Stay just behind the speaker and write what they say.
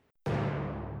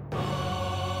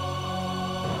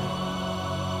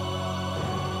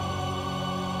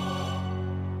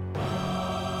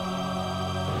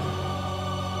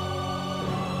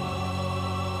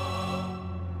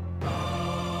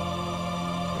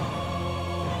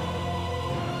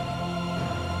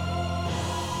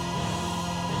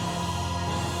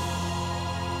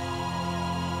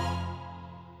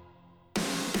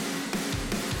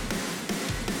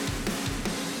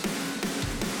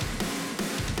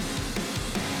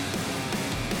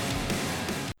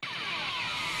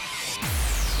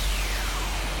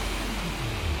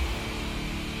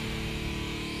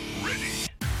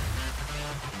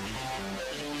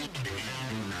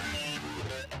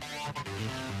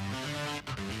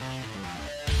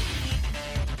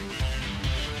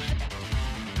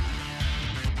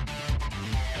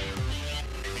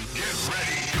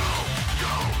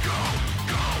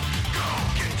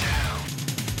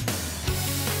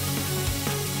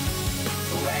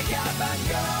up and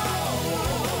go.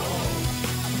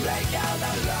 Lay down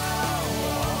the law.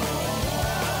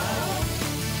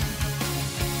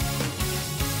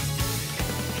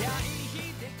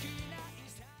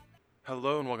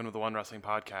 Hello and welcome to the One Wrestling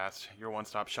Podcast, your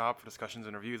one-stop shop for discussions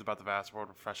and reviews about the vast world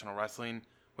of professional wrestling,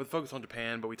 with focus on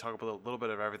Japan, but we talk about a little bit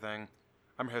of everything.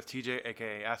 I'm your host TJ,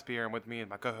 aka Aspier, and with me is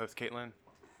my co-host Caitlin.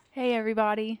 Hey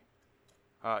everybody.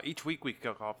 Each week we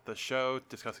kick off the show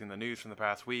discussing the news from the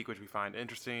past week, which we find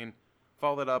interesting,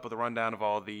 follow that up with a rundown of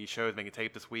all the shows making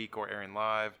tape this week or airing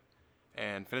live,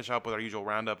 and finish up with our usual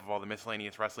roundup of all the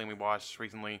miscellaneous wrestling we watched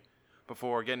recently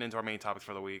before getting into our main topics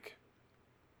for the week.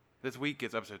 This week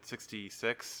is episode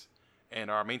 66, and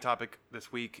our main topic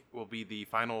this week will be the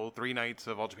final 3 nights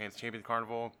of All Japan's Champions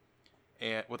Carnival,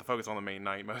 and with a focus on the main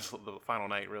night, most of the final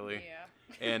night, really.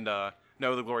 Yeah. And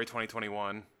Know the Glory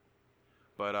 2021.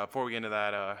 But before we get into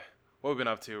that, what have we been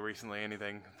up to recently?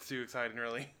 Anything too exciting,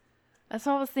 really? That's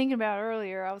what I was thinking about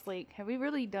earlier. I was like, have we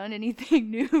really done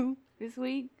anything new this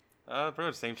week? Pretty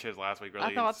much the same shit as last week, really.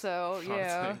 I thought so,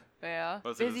 yeah. Honestly. Yeah.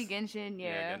 Most of Busy it's- Genshin,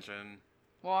 yeah. Genshin.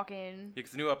 Walking. Yeah,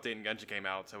 because the new update in Genshin came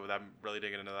out, so I'm really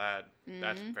digging into that.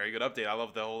 That's a very good update. I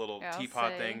love the whole little Yeah, I'll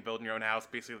teapot say. thing, building your own house,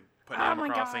 basically putting Oh Animal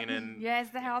my Crossing god. in. Yes,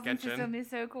 the housing Genshin. system is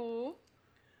so cool.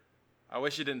 I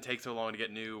wish it didn't take so long to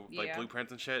get new Yeah.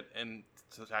 blueprints and shit, and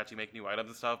to actually make new items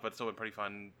and stuff. But it's still been pretty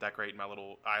fun decorating my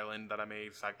little island that I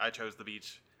made. So I chose the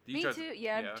beach. Me too.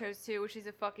 Yeah, I chose two, which is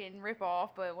a fucking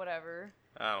rip-off, but whatever.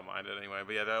 I don't mind it anyway.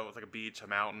 But yeah, that was like a beach, a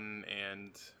mountain,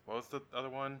 and what was the other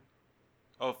one?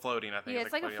 Oh, floating. I think. Yeah,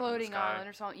 it's like a up in the floating sky. island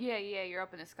or something. Yeah, you're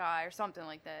up in the sky or something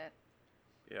like that.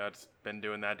 Yeah, I've just been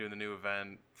doing that, doing the new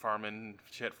event, farming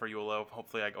shit for Yula.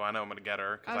 Hopefully, I know I'm gonna get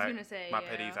her I was gonna say, my yeah.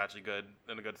 pity's actually good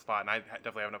in a good spot, and I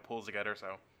definitely have enough pulls to get her.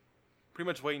 So, pretty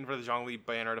much waiting for the Zhongli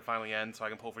banner to finally end, so I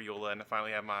can pull for Yula and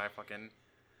finally have my fucking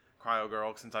cryo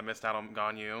girl since I missed out on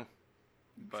Ganyu.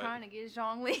 But Trying to get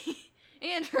Zhongli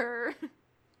and her.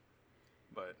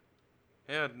 but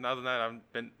yeah, other than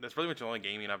that, that's pretty much the only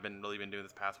gaming I've really been doing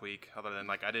this past week. Other than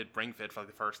I did Ring Fit for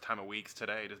the first time in weeks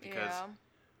today, just because. Yeah.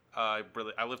 I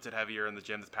lifted heavier in the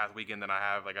gym this past weekend than I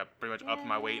have. I pretty much upped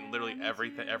my weight in literally me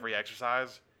every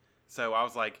exercise. So I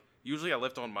was like, usually I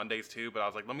lift on Mondays too, but I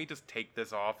was like, let me just take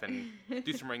this off and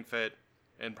do some Ring Fit,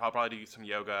 and probably do some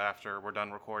yoga after we're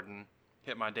done recording.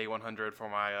 Hit my day 100 for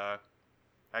my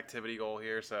activity goal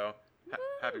here, so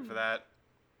happy for that.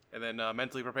 And then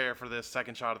mentally prepare for this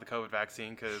second shot of the COVID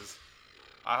vaccine, because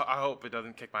I hope it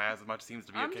doesn't kick my ass as much as it seems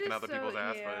to be kicking other people's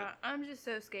ass. Yeah, I'm just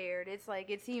so scared. It's like,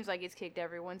 it seems like it's kicked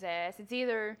everyone's ass. It's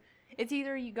either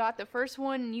you got the first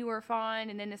one and you were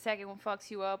fine, and then the second one fucks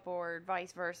you up, or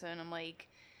vice versa. And I'm like,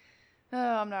 oh,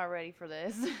 I'm not ready for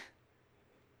this.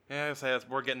 Yeah,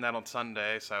 we're getting that on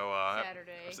Sunday, so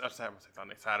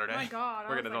Saturday. Oh my God,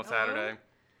 we're getting it on Saturday.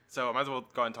 So I might as well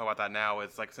go ahead and talk about that now.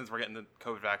 It's like, since we're getting the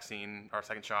COVID vaccine, our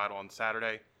second shot on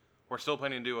Saturday, we're still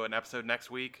planning to do an episode next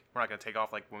week. We're not going to take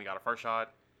off like when we got our first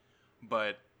shot,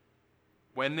 but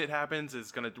when it happens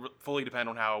is going to fully depend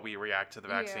on how we react to the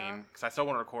vaccine. Because I still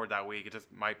want to record that week. It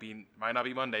just might not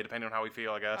be Monday, depending on how we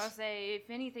feel, I guess. I'll say, if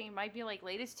anything, it might be like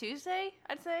latest Tuesday,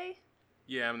 I'd say.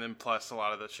 Yeah, and then plus a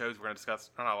lot of the shows we're going to discuss,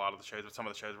 not a lot of the shows, but some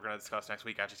of the shows we're going to discuss next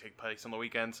week actually take place on the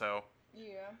weekend. So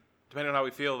Yeah. depending on how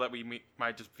we feel, that we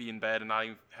might just be in bed and not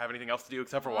even have anything else to do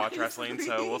except for watch wrestling.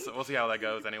 So we'll see how that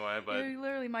goes anyway. But You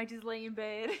literally might just lay in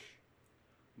bed.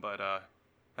 But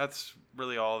that's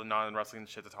really all the non-wrestling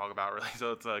shit to talk about, really. So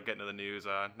let's get into the news.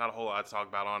 Not a whole lot to talk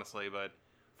about, honestly. But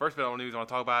first bit of news I want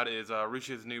to talk about is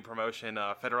Rush's new promotion,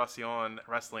 Federación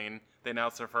Wrestling. They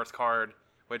announced their first card,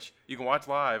 which you can watch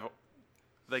live.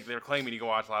 Like, they're claiming you can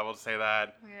watch live. I'll just say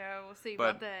that. Yeah, we'll see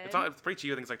But about that. it's pretty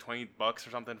cheap. I think it's like $20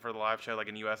 or something for the live show, like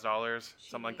in US dollars,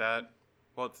 something like Cheap. that.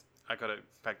 Well, I could have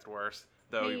expected worse,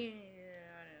 though. Yeah, I know.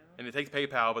 And it takes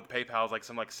PayPal, but the PayPal is like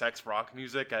some sex rock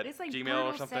music at It's like Gmail brutal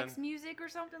or something. sex music or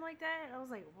something like that. I was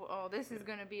like, oh, this is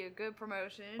gonna be a good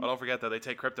promotion. Well, don't forget though, they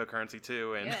take cryptocurrency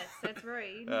too, and Yes, that's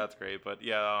right. that's great. But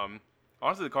yeah,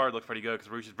 honestly, the card looks pretty good because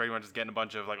Rush is pretty much just getting a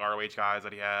bunch of like ROH guys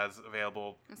that he has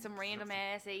available. And some random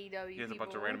ass AEW He has people. a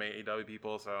bunch of random AEW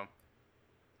people, so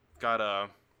got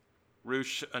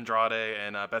Rush, Andrade,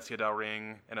 and Bestia Del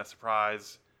Ring in a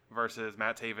surprise versus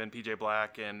Matt Taven, PJ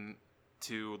Black, and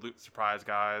two surprise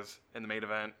guys in the main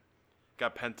event.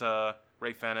 Got Penta,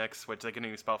 Ray Fenix, which they can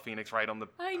even spell Phoenix right on the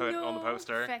on the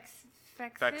poster.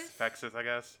 Fexus, I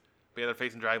guess. But yeah, they're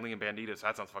facing Dragon Lee and Bandito, so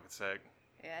that sounds fucking sick.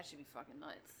 Yeah, that should be fucking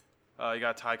nuts. You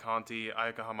got Ty Conti,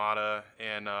 Ayaka Hamada,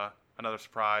 and another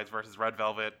surprise versus Red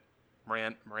Velvet,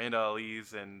 Miranda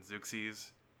Elise, and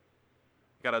Zeuxis.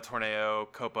 got a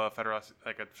Torneo Copa Federal,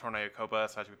 like a Torneo Copa,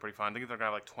 so that should be pretty fun. I think they're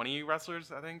gonna have like 20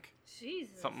 wrestlers, I think.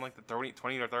 Jesus. Something like that,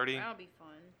 20 or 30. That'll be fun.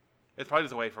 It's probably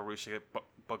just a way for Roosh to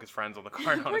book his friends on the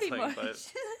card, honestly. Pretty much.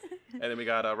 But, and then we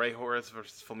got Ray Horace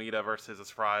versus Flamita versus a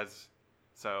surprise.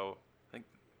 So I think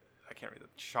I can't read it.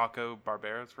 Chaco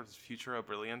Barberos versus Futuro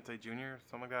Brilliante Jr.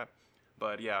 Something like that.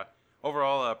 But yeah,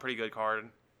 overall a pretty good card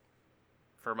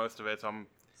for most of it. So I'm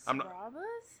not.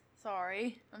 Strabas?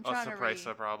 Sorry, I'm trying to read.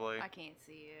 Sorpresa probably. I can't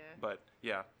see it. But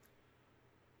yeah,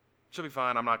 should be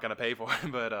fine. I'm not gonna pay for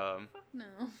it, but Fuck no.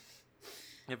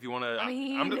 if you wanna, I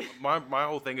mean- my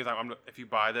whole thing is if you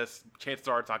buy this, chances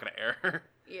are it's not gonna air.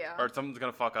 Yeah. Or something's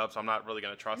gonna fuck up, so I'm not really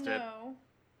gonna trust it. No.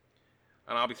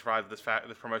 And I'll be surprised if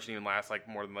this promotion even lasts like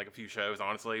more than like a few shows,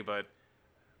 honestly. But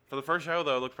for the first show,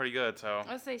 though, it looked pretty good. So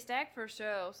Let's say stacked first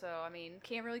show, so I mean,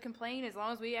 can't really complain as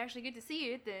long as we actually get to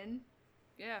see it. Then,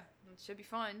 yeah, it should be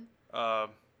fun. a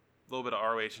little bit of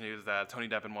ROH news that Tony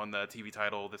Deppen won the TV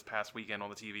title this past weekend on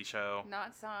the TV show.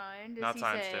 Not signed. As Not he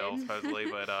signed said. still, supposedly,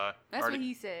 but That's already, what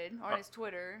he said on his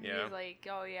Twitter. He yeah. was like,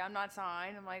 "Oh yeah, I'm not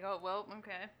signed." I'm like, "Oh well,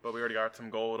 okay." But we already got some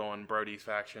gold on Brody's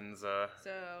factions. So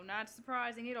not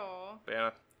surprising at all. But yeah,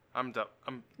 I'm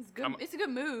It's good. It's a good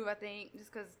move, I think,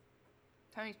 just because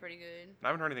Tony's pretty good. I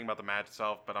haven't heard anything about the match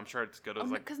itself, but I'm sure it's good. It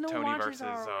was like Because no Tony one versus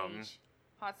watches ROH.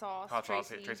 Hot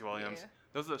Sauce. Tracy Williams. Yeah.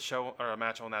 There was a show or a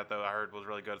match on that though I heard was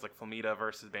really good. It's like Flamita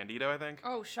versus Bandito, I think.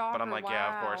 Oh, shocker! But I'm like, wow.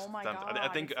 yeah, of course. Oh my I God,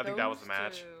 think it's that was the those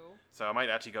match. two. So I might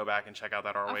actually go back and check out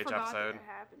that ROH I forgot episode. that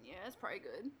happened. Yeah, it's probably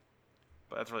good.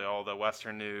 But that's really all the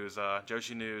Western news.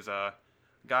 Joshi news.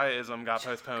 Gaiaism got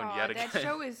postponed God, yet again. that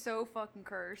show is so fucking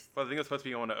cursed. Well, I think it was supposed to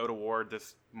be on to Oda Ward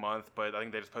this month, but I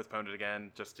think they just postponed it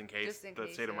again just in case Just in the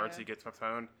case, state of yeah. emergency gets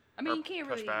postponed. I mean, or you can't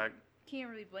pushed really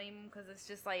back. blame them because it's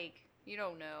just like you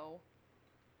don't know.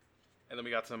 And then we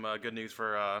got some good news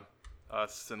for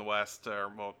us in the West,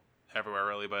 or well, everywhere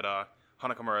really. But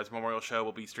Hanakamura's Memorial Show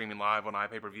will be streaming live on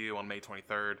iPay-per-view on May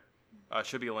 23rd.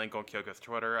 Should be a link on Kyoko's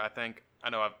Twitter, I think. I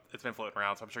know it's been floating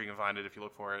around, so I'm sure you can find it if you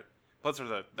look for it. Plus, there's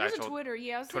the There's actual a Twitter,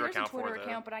 yeah. I was saying Twitter there's a account for Twitter the-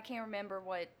 account, but I can't remember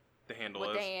what the handle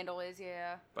the is. handle is.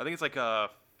 Yeah. But I think it's like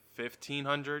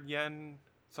 1,500 yen,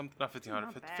 something not 1,500,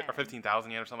 Not 50, or bad.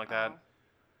 15,000 yen or something like that. Oh.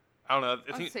 I don't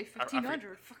know. I would say I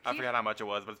 1,500. Fuck I yeah. forgot how much it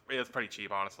was, but it's pretty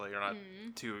cheap, honestly. They're not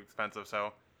too expensive,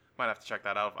 so might have to check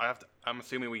that out. I'm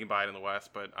assuming we can buy it in the West,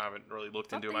 but I haven't really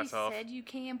looked into it myself. They said you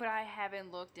can, but I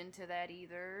haven't looked into that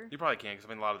either. You probably can, because I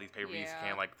mean, a lot of these pay-per-views Yeah. you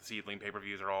can, like the Seedling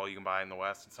pay-per-views are all you can buy in the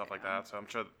West and stuff like Yeah. that. So I'm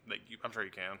sure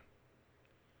you can.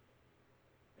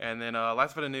 And then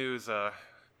last bit of news: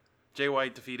 Jay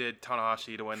White defeated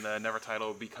Tanahashi to win the Never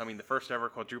title, becoming the first ever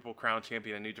quadruple crown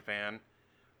champion in New Japan.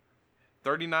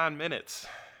 39 minutes.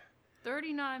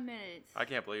 39 minutes. I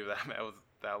can't believe that was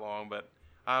that long, but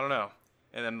I don't know.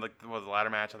 And then like was the ladder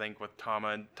match I think with Tama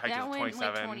and Taichi that was went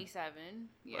 27. like 27.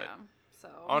 Yeah. So.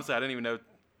 Honestly, I didn't even know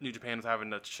New Japan was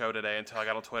having a show today until I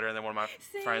got on Twitter, and then one of my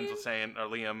friends was Same. saying, or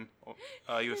Liam,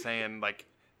 he was saying like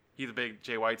he's a big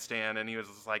Jay White stan, and he was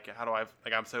just like, how do I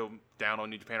like I'm so down on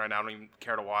New Japan right now, I don't even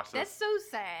care to watch this. That's so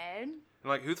sad. And,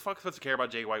 like, who the fuck is supposed to care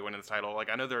about Jay White winning this title? Like,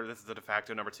 I know this is the de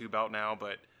facto number 2 belt now,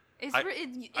 but It's, I-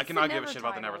 it's I cannot the give a Never shit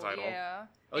about the Never title. Yeah.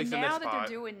 At least and in now this that spot.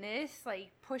 they're doing this,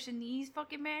 like pushing these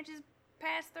fucking matches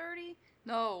past 30,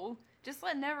 no. Just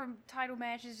let Never title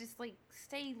matches just like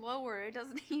stay lower. It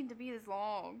doesn't need to be this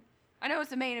long. I know it's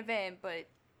the main event, but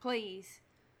please.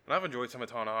 And I've enjoyed some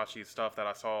of Tanahashi's stuff that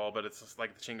I saw, but it's just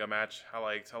like the Shingo match I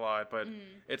liked a lot. But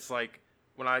it's like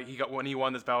when he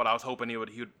won this belt, I was hoping he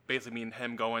would basically mean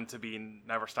him going to be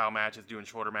Never style matches, doing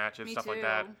shorter matches, Me stuff too. like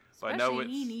that. But Especially no, it's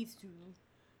he needs to.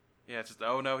 yeah, it's just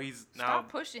oh no, he's now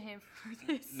Stop pushing him for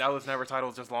this. now this Never title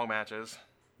is just long matches,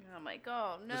 And I'm like,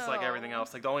 oh no. just like everything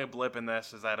else. Like the only blip in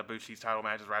this is that Ibushi's title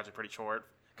matches were actually pretty short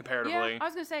comparatively. Yeah, I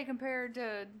was gonna say compared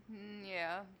to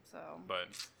yeah. So. But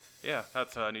yeah,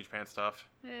 that's New Japan stuff.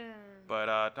 Yeah. But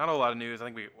not a lot of news. I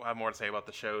think we will have more to say about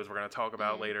the shows we're going to talk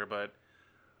about later. But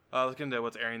let's get into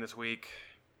what's airing this week.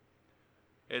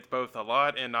 It's both a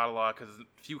lot and not a lot because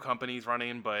few companies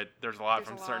running, but there's a lot There's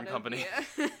from a certain lot of- companies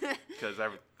yeah. because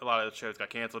a lot of the shows got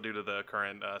canceled due to the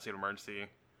current state of emergency.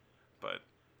 But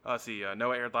let's see.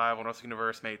 Noah aired live on Wrestle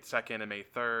Universe May 2nd and May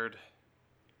 3rd.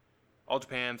 All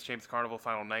Japan's Champions Carnival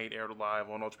Final Night aired live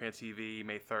on All Japan TV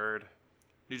May 3rd.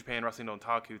 New Japan Wrestling on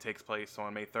Taku takes place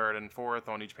on May 3rd and 4th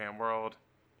on New Japan World.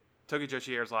 Tokyo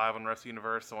Joshi airs live on Wrestle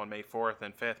Universe on May 4th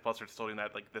and 5th. Plus, they're still doing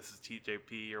that, like, This is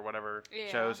TJP or whatever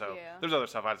show. So yeah. there's other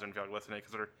stuff I just didn't feel like listening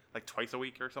because they're, like, twice a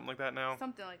week or something like that now.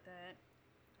 Something like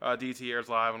that. DT airs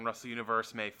live on Wrestle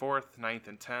Universe May 4th, 9th,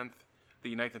 and 10th.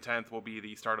 The 9th and 10th will be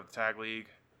the start of the Tag League.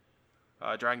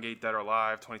 Dragon Gate Dead or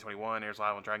Alive 2021 airs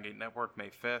live on Dragon Gate Network May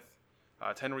 5th.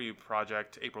 Tenryu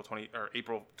Project April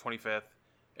 25th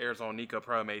airs on Nico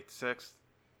Pro May 6th,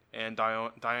 and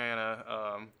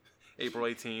Diana April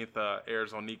 18th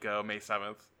airs on Nico May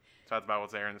 7th. So that's about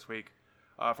what's airing this week.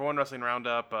 For One Wrestling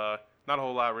Roundup, not a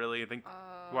whole lot really. I think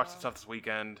we watched some stuff this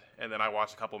weekend, and then I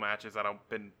watched a couple matches that I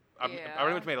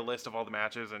pretty much made a list of all the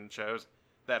matches and shows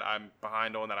that I'm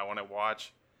behind on that I want to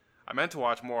watch. I meant to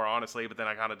watch more, honestly, but then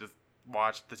I kind of just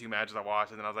watched the 2 matches I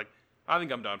watched, and then I was like, I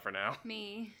think I'm done for now.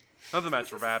 Me. Not that the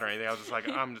matches were bad or anything. I was just like,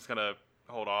 I'm just going to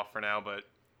hold off for now, but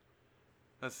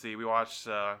let's see. We watched,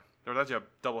 there was actually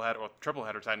a triple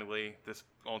header technically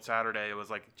on Saturday. It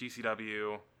was like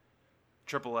GCW,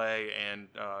 AAA, and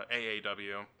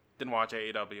AAW. Didn't watch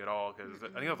AAW at all because I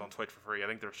think it was on Twitch for free. I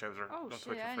think their shows are on Twitch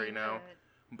for free now.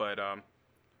 But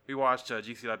we watched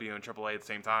GCW and AAA at the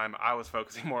same time. I was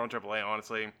focusing more on AAA,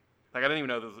 honestly. Like, I didn't even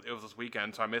know it was this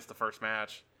weekend, so I missed the first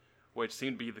match, which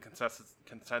seemed to be the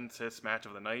consensus match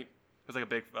of the night. It was like a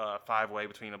big 5-way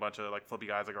between a bunch of like flippy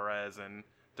guys like Arez and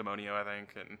Demonio, I think,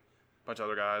 and a bunch of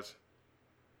other guys.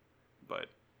 But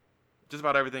just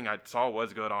about everything I saw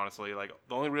was good, honestly. Like,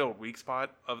 the only real weak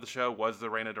spot of the show was the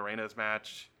Reina de Reinas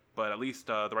match, but at least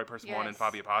the right person won in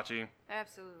Fabi Apache.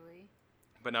 Absolutely.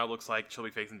 But now it looks like she'll be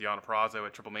facing Deonna Purrazzo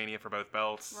at Triple Mania for both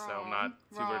belts, so I'm not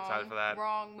super excited for that.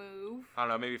 Wrong move. I don't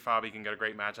know, maybe Fabi can get a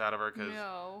great match out of her, because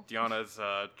Deonna's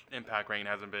Impact reign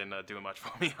hasn't been doing much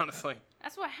for me, honestly.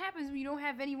 That's what happens when you don't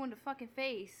have anyone to fucking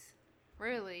face.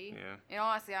 Really. Yeah. And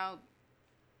honestly, I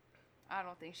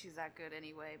don't think she's that good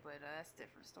anyway, but that's a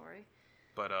different story.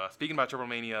 But speaking about Triple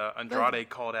Mania, Andrade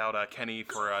called out Kenny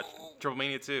for Triple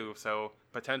Mania 2, so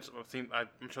I'm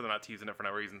sure they're not teasing it for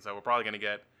no reason, so we're probably going to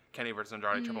get Kenny versus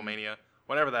Andrade Triple Mania,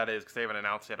 whatever that is, because they haven't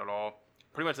announced it at all.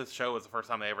 Pretty much this show was the first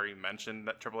time they ever even mentioned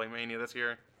that Triple Mania this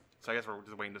year, so I guess we're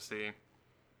just waiting to see.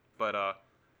 But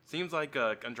seems like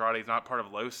Andrade's not part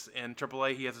of Los in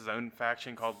AAA. He has his own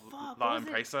faction called La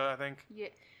Empresa, I think. Yeah.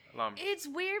 It's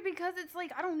weird because it's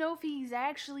like, I don't know if he's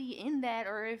actually in that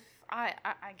or if I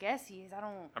guess he is.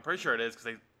 I'm pretty sure it is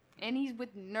because and he's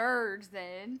with nerds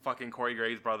then. Fucking Corey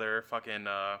Graves' brother, fucking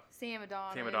Sam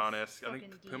Adonis. I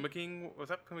think Puma King, was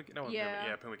that Puma King? No,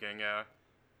 yeah. Puma King, yeah.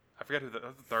 I forget that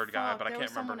was the third guy, but I can't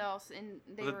remember. Someone else, and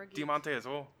they was were it Diamante as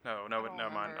well? No, never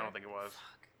mind. I don't think it was.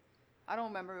 Fuck. I don't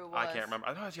remember who it was. I can't remember.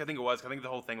 I think it was. I think the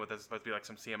whole thing with this is supposed to be like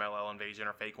some CMLL invasion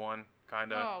or fake one,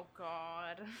 kind of. Oh,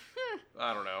 God.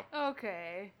 I don't know.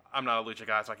 Okay. I'm not a Lucha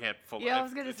guy, so I can't fully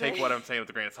take what I'm saying with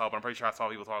a grain of salt, but I'm pretty sure I saw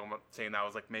people talking about saying that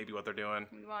was like maybe what they're doing.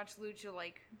 We watch Lucha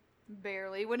like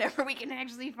barely whenever we can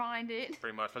actually find it.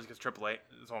 Pretty much, especially because AAA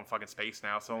is on fucking space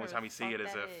now, so the only time you see it is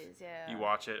if you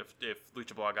watch it, if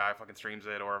Lucha Blog guy fucking streams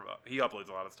it, or he uploads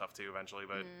a lot of stuff too eventually,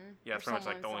 but yeah, it's pretty much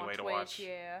like the only way to watch.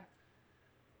 Yeah.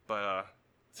 But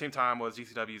same time was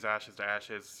GCW's Ashes to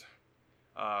Ashes.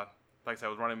 Like I said, I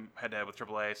was running head-to-head with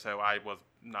AAA, so I was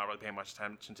not really paying much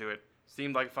attention to it.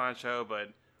 Seemed like a fine show, but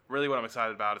really what I'm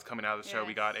excited about is coming out of the show,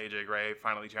 we got AJ Gray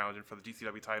finally challenging for the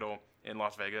GCW title in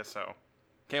Las Vegas, so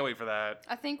can't wait for that.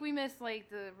 I think we missed, like,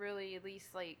 the really, at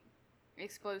least, like,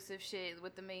 explosive shit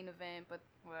with the main event, but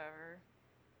whatever.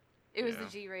 It was the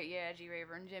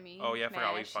G-Raver and Jimmy. Oh, yeah, I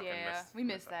forgot we fucking missed. We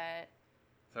missed that.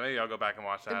 So maybe I'll go back and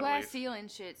watch that. The glass ceiling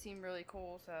shit seemed really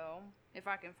cool, so if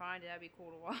I can find it, that'd be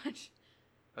cool to watch.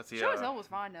 Let's see. Show itself was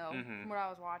fine though, from what I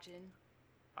was watching.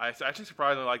 I actually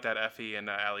surprisingly like that Effie and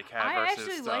Alley Cat versus.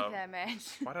 I actually like that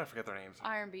match. Why did I forget their names?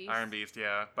 Iron Beast. Iron Beast,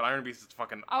 yeah, but Iron Beast is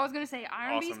fucking. I was gonna say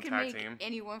Iron awesome Beast can make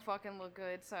anyone fucking look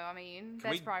good, so I mean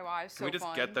that's probably why it's so fun. Can we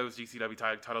just get those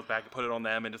GCW titles back and put it on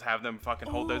them and just have them fucking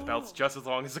hold those belts just as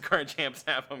long as the current champs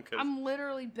have them? Cause I'm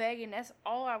literally begging. That's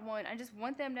all I want. I just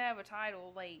want them to have a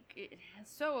title. Like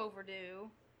it's so overdue.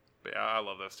 But yeah, I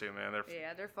love those two, man.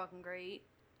 They're fucking great.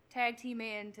 Tag team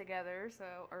and together,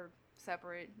 or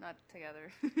separate, not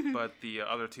together. But the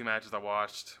other two matches I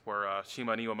watched were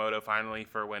Shima and Iwamoto finally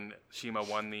for when Shima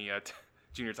won the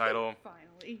junior title.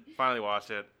 Finally watched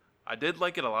it. I did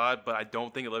like it a lot, but I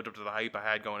don't think it lived up to the hype I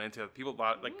had going into it.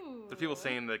 There's people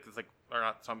saying that it's like, or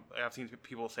not some. I've seen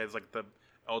people say it's like the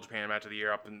All Japan match of the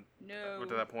year up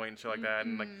to that point and shit like that.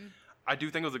 And like, I do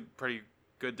think it was a pretty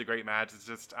good to great match. It's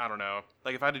just, I don't know.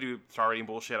 Like, if I had to do star rating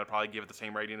bullshit, I'd probably give it the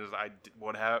same rating as I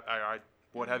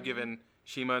would have given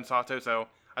Shima and Sato, so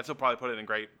I'd still probably put it in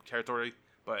great territory.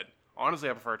 But honestly,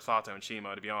 I preferred Sato and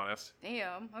Shima, to be honest.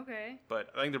 Damn, okay. But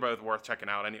I think they're both worth checking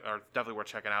out, or definitely worth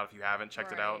checking out if you haven't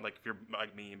checked it out. Like, if you're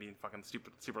like me and being fucking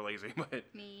super lazy. But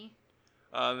me.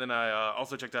 Then I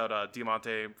also checked out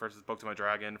Diamante versus Bokuto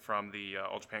Dragon from the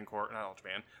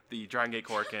the Dragon Gate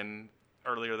Korakuen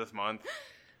earlier this month.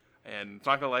 And it's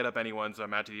not going to light up anyone's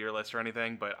match of the year list or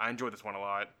anything, but I enjoyed this one a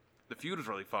lot. The feud was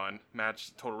really fun.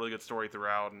 Match told a really good story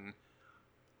throughout, and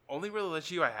only real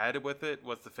issue I had with it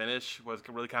was the finish was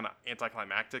really kind of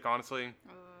anticlimactic, honestly.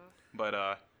 But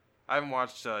I haven't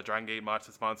watched Dragon Gate much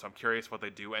this month, so I'm curious what they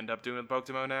do end up doing with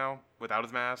Bokuto now without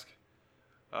his mask.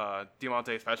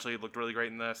 Diamante especially looked really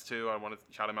great in this too. I want to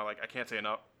shout him out. Like I can't say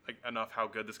enough how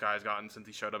good this guy has gotten since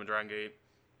he showed up in Dragon Gate.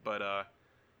 But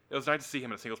it was nice to see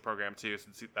him in a singles program too,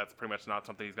 since that's pretty much not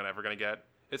something he's ever gonna get.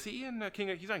 Is he in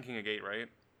he's on King of Gate, right?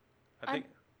 I think.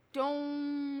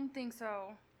 Don't think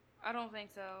so. I don't think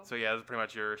so. So yeah, this is pretty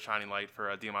much your shining light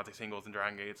for Diamante singles in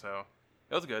Dragon Gate. So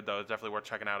it was good though. It's definitely worth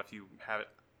checking out if you have it.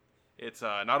 It's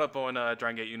not up on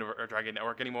Dragon Gate or Dragon Gate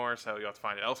Network anymore, so you'll have to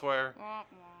find it elsewhere.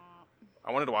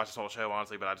 I wanted to watch this whole show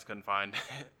honestly, but I just couldn't find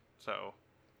it. So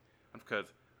because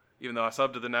even though I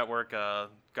subbed to the network,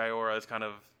 Gaora is kind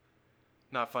of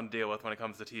not fun to deal with when it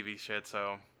comes to TV shit.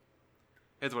 So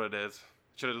it's what it is.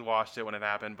 Should have just watched it when it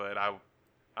happened, but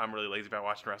I'm really lazy about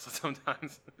watching wrestling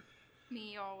sometimes.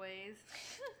 Me always.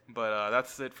 But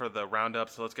that's it for the roundup.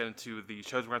 So let's get into the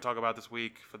shows we're going to talk about this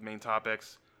week for the main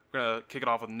topics. We're going to kick it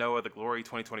off with Noah the Glory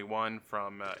 2021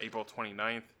 from April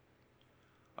 29th.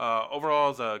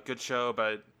 Overall, it's a good show,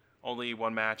 but only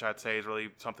one match I'd say is really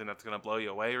something that's going to blow you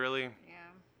away, really.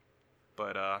 Yeah.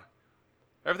 But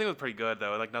everything was pretty good,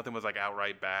 though. Like, nothing was, like,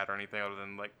 outright bad or anything other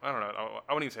than, like, I don't know.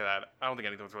 I wouldn't even say that. I don't think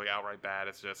anything was really outright bad.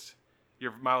 It's just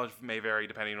your mileage may vary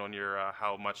depending on your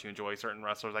how much you enjoy certain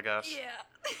wrestlers, I guess. Yeah.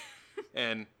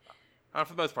 And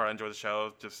for the most part, I enjoyed the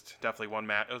show. Just definitely one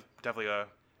match. It was definitely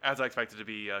as I expected to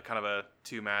be, kind of a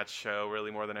two-match show,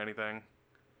 really, more than anything.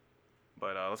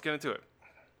 But let's get into it.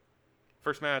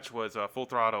 First match was Full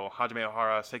Throttle, Hajime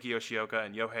Ohara, Seiki Yoshioka,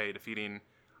 and Yohei defeating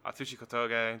Atsushi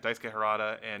Kotoge, Daisuke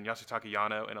Harada, and Yasutaka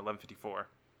Yano in 11:54.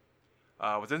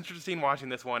 It was interesting watching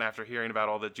this one after hearing about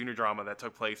all the junior drama that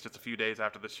took place just a few days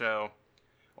after the show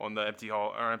on the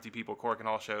Empty People Korakuen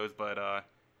Hall shows, but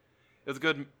it was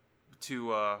good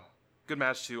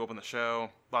match to open the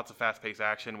show. Lots of fast-paced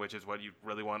action, which is what you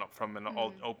really want from an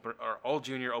all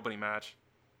junior opening match.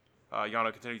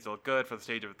 Yano continues to look good for the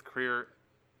stage of the career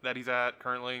that he's at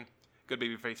currently. Good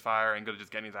babyface fire and good at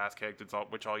just getting his ass kicked.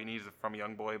 Which all you need is from a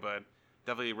young boy, but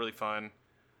definitely really fun.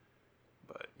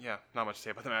 But yeah, not much to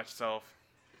say about the match itself.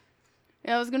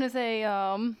 Yeah, I was gonna say,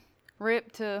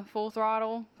 rip to Full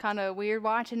Throttle. Kind of weird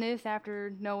watching this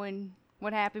after knowing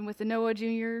what happened with the Noah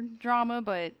Jr. drama,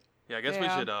 but yeah, I guess we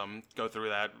should go through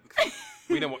that.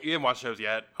 You didn't watch shows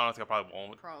yet. Honestly, I probably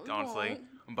won't. Honestly,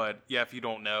 but yeah, if you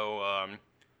don't know,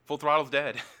 Full Throttle's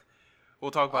dead. We'll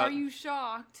talk about. Are you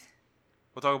shocked?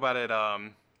 We'll talk about it a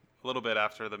little bit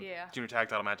after the junior tag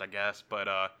title match, I guess. But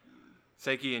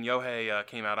Seiki and Yohei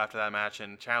came out after that match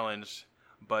and challenged.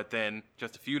 But then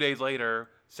just a few days later,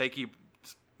 Seiki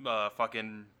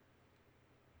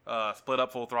split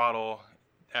up Full Throttle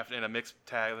in a mixed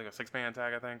tag, like a 6-man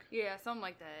tag, I think. Yeah, something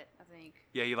like that, I think.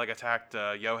 Yeah, he attacked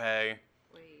Yohei.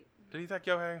 Wait. Did he attack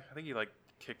Yohei? I think he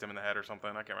kicked him in the head or something.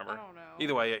 I can't remember. I don't know.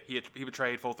 Either way, he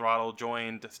betrayed Full Throttle,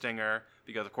 joined Stinger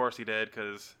because of course he did.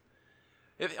 Because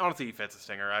honestly, he fits a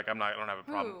Stinger. I don't have a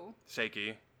problem. Who?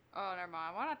 Seiki. Oh, never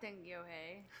mind. Why not think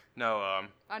Yohei? No.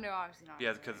 I know, obviously not.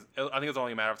 Yeah, because I think it was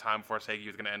only a matter of time before Seiki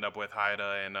was going to end up with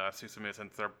Haida and Susumu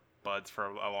since they're buds for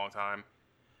a long time.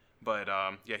 But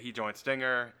yeah, he joined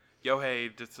Stinger.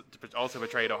 Yohei also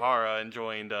betrayed Ohara and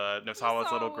joined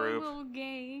Nosawa's little group. Little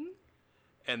gang.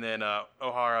 And then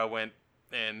Ohara went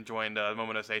and joined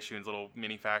Momono Seishun's little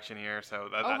mini faction here. So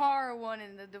Ohara won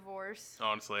in the divorce.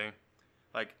 Honestly,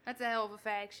 that's a hell of a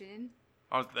faction.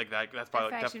 Honestly, that's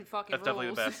probably that's definitely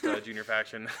the best junior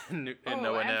faction in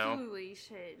Noah now. Absolutely,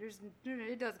 shit.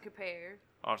 It doesn't compare.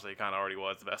 Honestly, it kind of already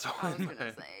was the best one. I was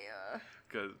gonna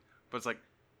say, but it's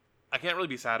I can't really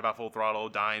be sad about Full Throttle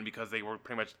dying because they were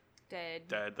pretty much dead.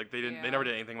 They never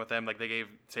did anything with them. They gave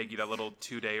Seiki that little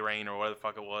 2-day reign or whatever the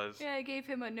fuck it was. Yeah, it gave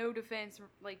him a no defense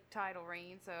title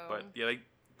reign. So. But yeah,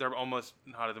 they're almost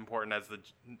not as important as the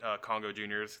Congo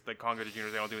Juniors. The Congo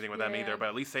Juniors, they don't do anything with them either. But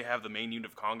at least they have the main unit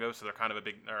of Congo, so they're kind of a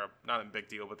big, or not a big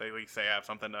deal, but they at least have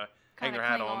something to hang their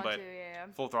hat on. But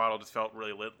Full Throttle just felt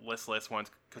really listless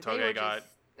once Kotoge got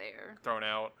thrown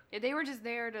out. Yeah, they were just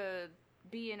there to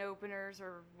be in openers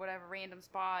or whatever random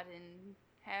spot and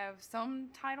have some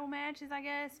title matches, I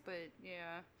guess. But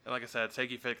yeah. And like I said,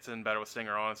 Seiki fits in better with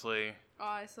Stinger, honestly.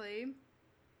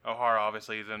 Ohara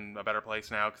obviously is in a better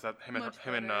place now because him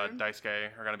and Daisuke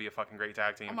are gonna be a fucking great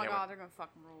tag team. Oh my god, they're gonna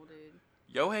fucking roll,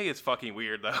 dude. Yohei is fucking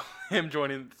weird though. Him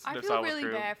joining I feel really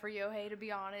bad for Yohei, to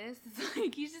be honest.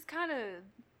 It's he's just kind of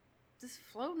just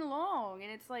floating along,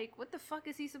 and it's what the fuck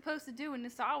is he supposed to do in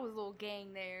Nosawa's little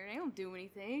gang there? They don't do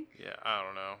anything. Yeah, I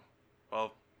don't know.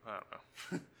 Well, I don't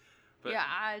know. But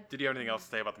yeah, did you have anything else to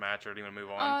say about the match, or do you want to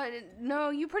move on? No,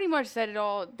 you pretty much said it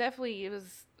all. Definitely, it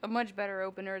was a much better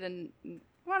opener than,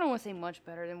 well, I don't want to say much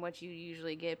better than what you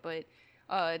usually get, but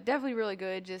definitely really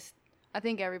good. Just, I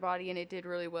think everybody in it did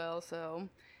really well, so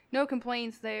no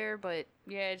complaints there, but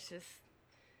yeah, it's just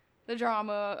the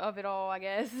drama of it all, I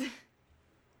guess.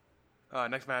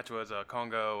 Next match was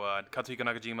Kongo, Katsuhiko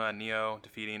Nakajima and Neo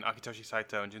defeating Akitoshi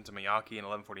Saito and Junta Miyake in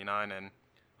 11:49, and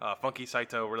Funky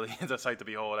Saito really is a sight to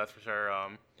behold, that's for sure.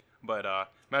 But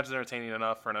match is entertaining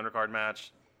enough for an undercard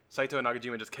match. Saito and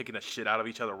Nakajima just kicking the shit out of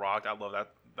each other rocked. I love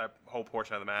that whole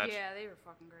portion of the match. Yeah, they were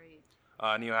fucking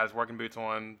great. Neo had his working boots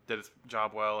on, did his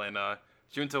job well, and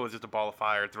Junta was just a ball of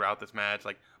fire throughout this match.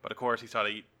 But of course he saw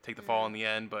to take the fall in the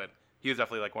end. But he was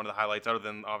definitely one of the highlights, other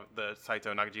than the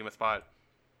Saito Nakajima spot.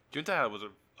 Junta was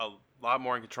a lot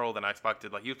more in control than I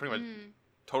expected. He was pretty much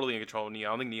totally in control of Neo.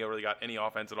 I don't think Neo really got any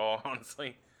offense at all,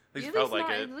 honestly. At least felt like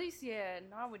it. At least, yeah,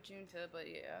 not with Junta, but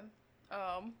yeah.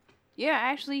 Yeah,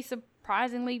 actually,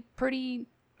 surprisingly pretty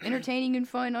entertaining and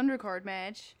fun undercard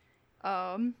match.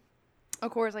 Of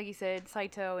course, like you said,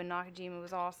 Saito and Nakajima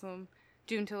was awesome.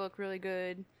 Junta looked really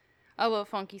good. I love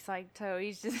Funky Saito.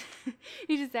 He's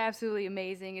just absolutely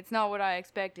amazing. It's not what I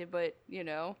expected, but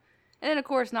And then, of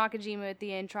course, Nakajima at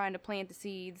the end trying to plant the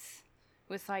seeds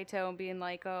with Saito and being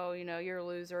like, oh, you're a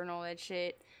loser and all that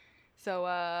shit. So,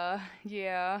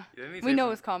 yeah. We know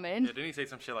it's coming. Yeah, didn't he say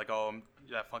some shit like, oh,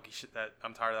 that funky shit, that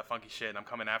I'm tired of that funky shit and I'm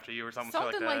coming after you or something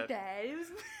like that? Something like that. It was...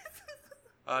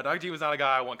 Nakajima's not a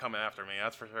guy I want coming after me,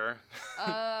 that's for sure.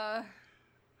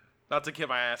 Not to kick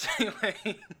my ass anyway.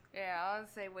 Yeah, I'll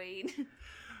say wait.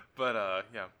 But,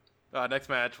 yeah. Next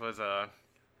match was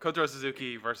Kotaro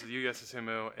Suzuki versus Yuya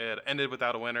Susumu. It ended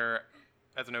without a winner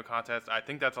as a no contest. I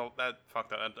think that's all. That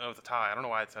fucked up. It was a tie. I don't know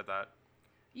why it said that.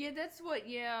 Yeah, that's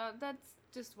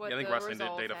just what I think the wrestling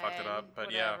data fucked it up. But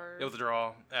whatever. Yeah, it was a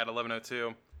draw at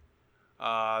 11:02.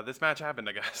 This match happened,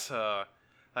 I guess.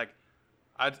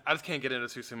 I just can't get into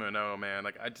Susumu, no, man.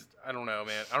 I don't know,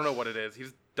 man. I don't know what it is. He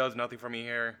just does nothing for me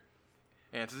here.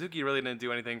 And Suzuki really didn't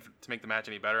do anything to make the match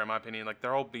any better, in my opinion.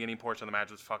 Their whole beginning portion of the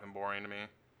match was fucking boring to me.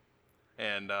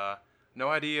 And no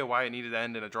idea why it needed to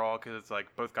end in a draw, because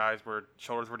both guys'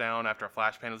 shoulders were down after a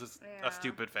flash pan. It was just a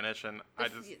stupid finish, and I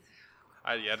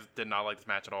just did not like this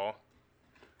match at all.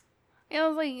 Yeah, I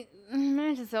was like, the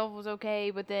match itself was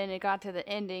okay, but then it got to the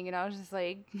ending, and I was just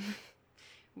like,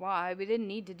 why? We didn't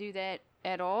need to do that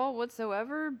at all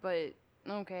whatsoever, but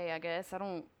okay, I guess. I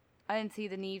didn't see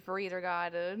the need for either guy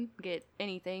to get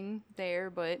anything there,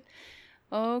 but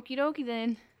okie dokie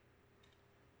then.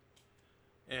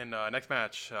 In next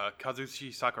match,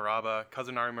 Kazushi Sakuraba,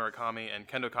 Kazunari Murakami, and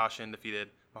Kendo Kashin defeated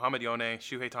Muhammad Yone,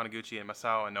 Shuhei Taniguchi, and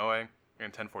Masao Inoue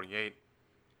in 10:48.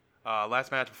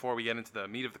 Last match before we get into the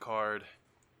meat of the card,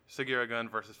 Sugiura Gun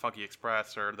versus Funky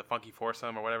Express, or the Funky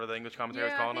Foursome, or whatever the English commentary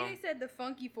is calling them. Yeah, I think they said the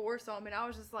Funky Foursome, and I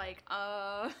was just like,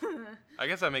 I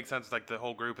guess that makes sense. The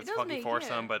whole group is Funky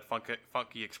Foursome, but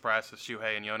Funky Express is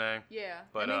Shuhei and Yone. Yeah,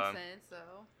 but, that makes sense, so...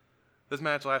 This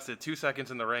match lasted 2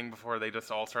 seconds in the ring before they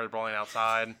just all started brawling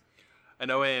outside.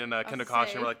 Inoue and Kendo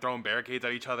Kashin were throwing barricades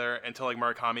at each other until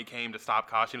Murakami came to stop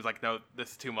Kashin. He was like, no,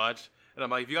 this is too much. And I'm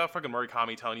like, if you got fucking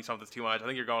Murakami telling you something's too much, I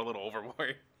think you're going a little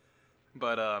overboard.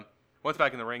 But once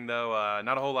back in the ring, though,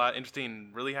 not a whole lot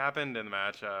interesting really happened in the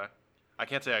match. I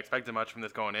can't say I expected much from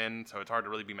this going in, so it's hard to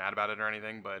really be mad about it or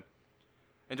anything, but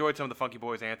enjoyed some of the Funky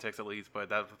Boys' antics at least, but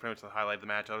that was pretty much the highlight of the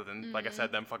match, other than, like I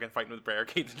said, them fucking fighting with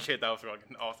barricades and shit. That was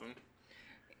fucking awesome.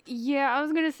 Yeah, I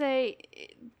was gonna say,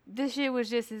 this shit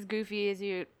was just as goofy as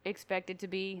you expect it to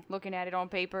be, looking at it on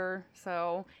paper,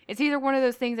 so it's either one of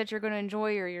those things that you're gonna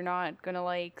enjoy or you're not gonna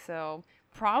like, so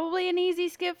probably an easy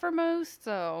skip for most,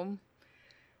 so,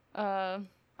 I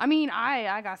mean,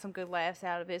 I got some good laughs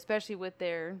out of it, especially with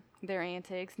their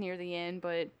antics near the end,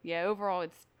 but yeah, overall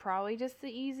it's probably just the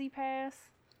easy pass.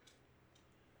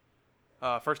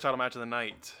 First title match of the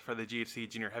night for the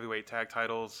GHC Junior Heavyweight Tag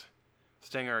Titles.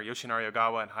 Stinger, Yoshinari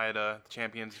Ogawa, and Haida, the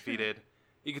champions, defeated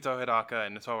Ikuto Hidaka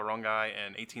and Nosawa Rongai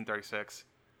in 1836.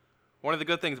 One of the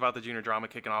good things about the junior drama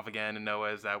kicking off again in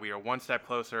Noah is that we are one step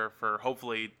closer for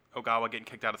hopefully Ogawa getting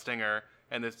kicked out of Stinger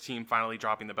and this team finally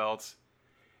dropping the belts.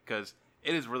 Because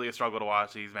it is really a struggle to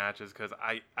watch these matches because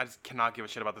I just cannot give a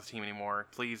shit about this team anymore.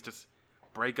 Please just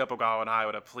break up Ogawa and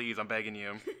Haida, please, I'm begging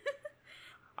you.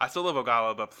 I still love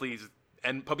Ogawa, but please,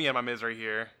 and put me in my misery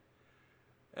here.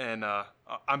 And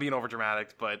I'm being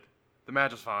overdramatic, but the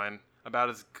match was fine. About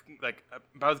as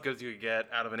good as you could get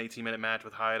out of an 18-minute match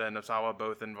with Haida and Nosawa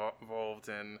both involved,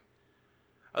 and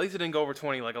at least it didn't go over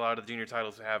 20 like a lot of the junior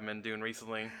titles have been doing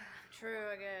recently. True,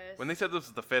 I guess. When they said this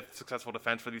was the 5th successful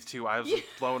defense for these two, I was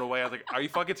blown away. I was like, "Are you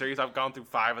fucking serious? I've gone through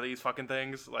 5 of these fucking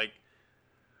things."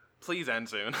 please end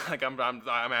soon. Like I'm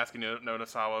asking you,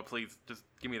 Nobunasawa, please just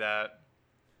give me that.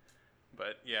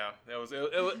 But yeah,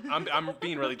 I'm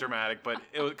being really dramatic, but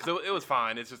it was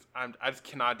fine. It's just I just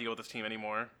cannot deal with this team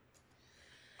anymore.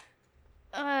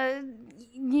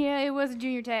 Yeah, it was a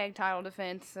junior tag title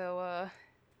defense, so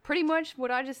pretty much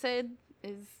what I just said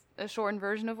is a shortened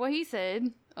version of what he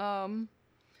said.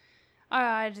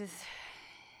 I just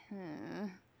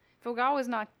if Ogawa's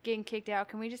not getting kicked out,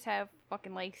 can we just have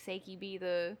fucking like Seiki be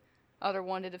the other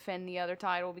one to defend the other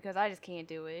title, because I just can't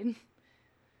do it.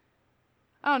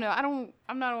 I don't know.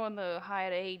 I'm not on the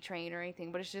Hayata 8 train or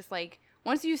anything, but it's just like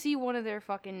once you see one of their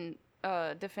fucking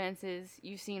defenses,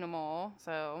 you've seen them all.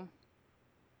 So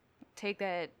take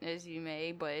that as you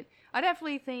may, but I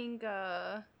definitely think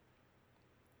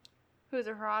who's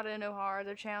it, Harada and Ohara,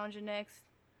 they're challenging next.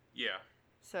 Yeah.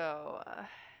 So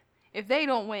if they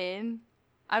don't win,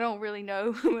 I don't really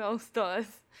know who else does.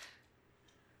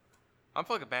 I'm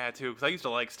fucking bad too, because I used to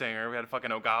like Stinger. We had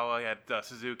fucking Ogawa, you had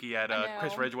Suzuki, you had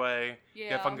Chris Ridgeway, you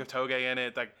had fucking Kotoge in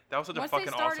it. Like that was such a fucking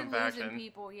awesome faction. Once they started losing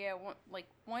people,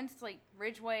 once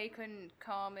Ridgeway couldn't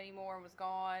come anymore and was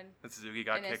gone. And Suzuki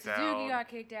got kicked out. Suzuki got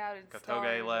kicked out. And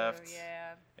Kotoge left.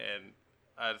 Yeah. And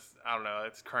I don't know.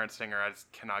 It's current Stinger. I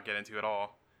just cannot get into at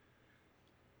all.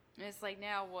 It's like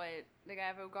now what? They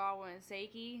got Ogawa and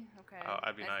Seiki? Okay. Oh,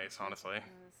 that'd be nice, honestly.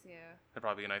 Yeah. That'd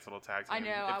probably be a nice little tag team I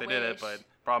know, if they did it, but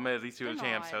problem is these two are the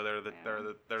champs, so they're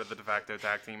the de facto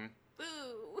tag team.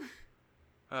 Boo.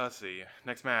 Let's see.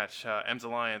 Next match, M's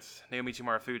Alliance, Naomichi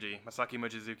Marufuji, Masaki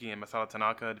Mochizuki, and Masato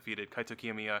Tanaka defeated Kaito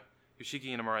Kiyomiya,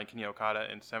 Yoshiki Inamura, and Kinya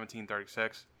Okada in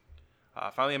 17:36.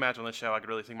 Finally a match on this show I could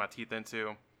really sink my teeth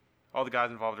into. All the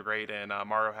guys involved are great, and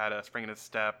Maru had a spring in his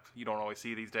step you don't always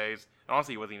see these days. And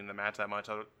honestly, he wasn't even in the match that much.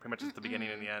 Pretty much just the beginning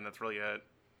and the end. That's really it.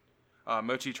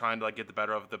 Mochi trying to get the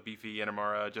better of the beefy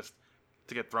Inamura just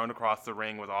to get thrown across the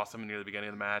ring was awesome near the beginning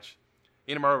of the match.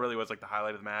 Inamura really was the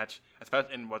highlight of the match.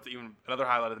 Especially, and what's even another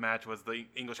highlight of the match was the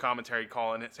English commentary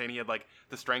calling it, saying he had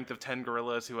the strength of 10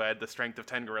 gorillas who had the strength of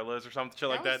 10 gorillas or something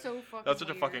like that. So fucking that was such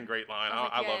weird. a fucking great line.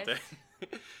 I loved it.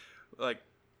 Yes.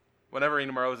 Whenever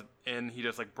Inamura was in, he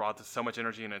just brought so much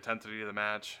energy and intensity to the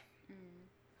match.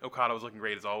 Okada was looking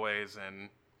great as always, and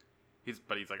he's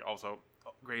also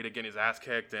great at getting his ass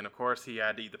kicked, and of course he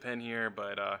had to eat the pin here,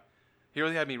 but he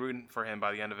really had me rooting for him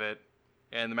by the end of it.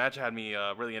 And the match had me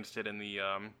really interested in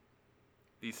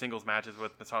these singles matches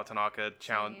with Masato Tanaka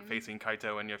facing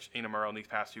Kaito and Inamura on these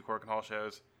past two Korakuen Hall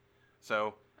shows.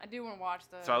 So I do want to watch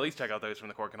those. So at least check out those from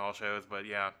the Korakuen Hall shows, but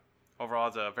yeah. Overall,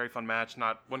 it's a very fun match.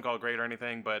 Wouldn't call it great or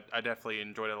anything, but I definitely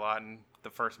enjoyed it a lot. And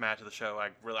the first match of the show,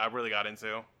 I really got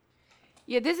into.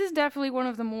 Yeah, this is definitely one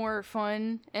of the more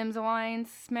fun M's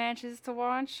Alliance matches to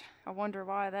watch. I wonder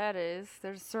why that is.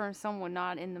 There's someone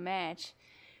not in the match,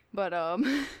 but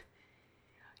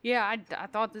yeah, I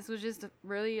thought this was just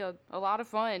really a lot of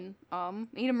fun.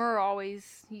 Inamura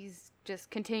he's just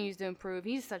continues to improve.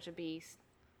 He's such a beast.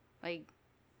 He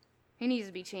needs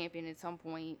to be champion at some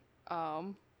point.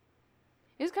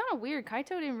 It was kind of weird.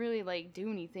 Kaito didn't really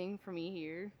do anything for me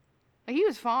here. He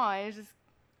was fine. It's just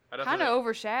kind of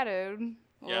overshadowed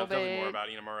a little bit. Yeah, more about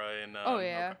Inamura and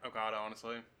Okada,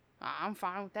 honestly. I'm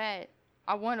fine with that.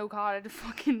 I want Okada to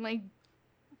fucking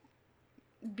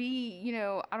be,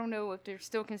 I don't know if they're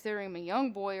still considering him a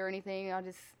young boy or anything. I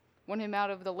just want him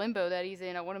out of the limbo that he's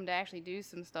in. I want him to actually do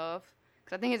some stuff,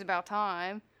 because I think it's about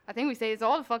time. I think we say it's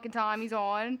all the fucking time he's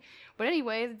on. But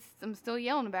anyways, I'm still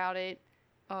yelling about it.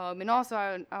 And also,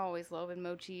 I always love when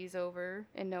Mochi's over.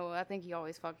 And Noah, I think he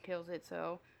always fucking kills it.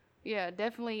 So, yeah,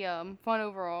 definitely fun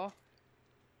overall.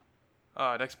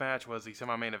 Next match was the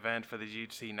semi-main event for the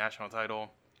GHC national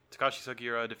title. Takashi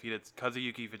Sugiura defeated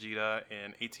Kazuyuki Fujita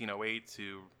in 1808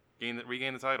 to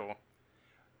regain the title.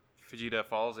 Fujita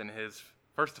falls in his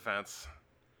first defense.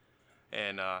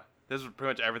 And this was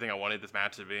pretty much everything I wanted this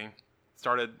match to be.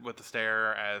 Started with the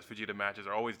stare, as Fujita matches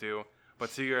always do. But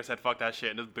Sugiura said, fuck that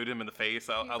shit, and just booted him in the face.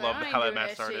 I love how that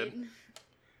match started.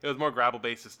 It was more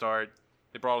grapple-based to start.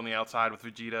 They brought on the outside with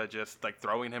Vegeta just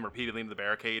throwing him repeatedly into the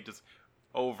barricade just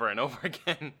over and over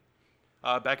again.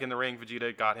 Back in the ring,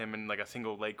 Vegeta got him in a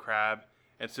single leg crab,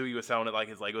 and Sugi was selling it like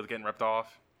his leg was getting ripped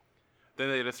off. Then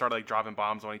they just started dropping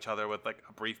bombs on each other with a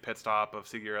brief pit stop of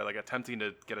Sugiura attempting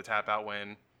to get a tap out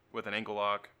win with an ankle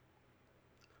lock.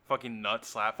 Fucking nuts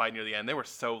slap fight near the end. They were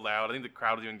so loud. I think the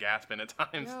crowd was even gasping at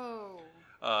times. No.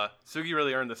 Sugi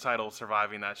really earned the title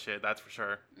surviving that shit, that's for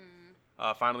sure.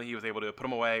 Finally, he was able to put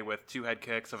him away with 2 head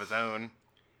kicks of his own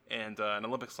and an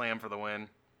Olympic slam for the win.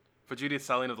 Vegeta's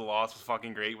selling of the loss was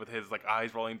fucking great, with his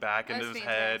eyes rolling back into his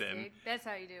head, and that's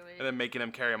how you do it. And then making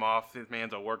him carry him off. His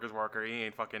man's a worker's worker. He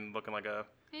ain't fucking looking like a.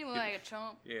 He look like a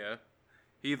chump. Yeah,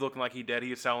 He's looking like he did.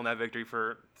 He is selling that victory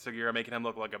for Sugiura, making him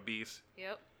look like a beast.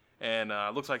 Yep. And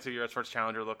looks like Sugiura's first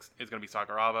challenger is going to be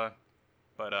Sakuraba.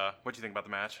 But what do you think about the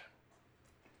match?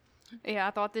 Yeah,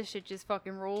 I thought this shit just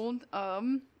fucking ruled.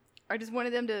 I just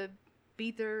wanted them to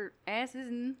beat their asses,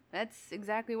 and that's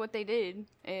exactly what they did.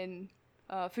 And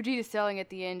Fujita selling at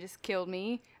the end just killed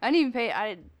me. I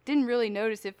didn't really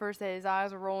notice at first that his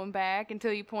eyes were rolling back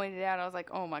until you pointed it out. I was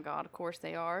like, oh my god, of course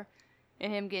they are.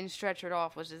 And him getting stretchered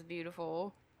off was just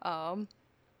beautiful. It's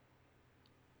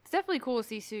definitely cool to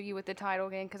see Sugi with the title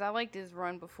again, because I liked his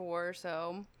run before,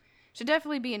 so should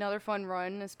definitely be another fun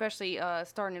run, especially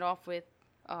starting it off with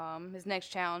his next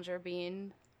challenger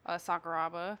being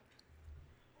Sakuraba.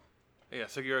 Yeah,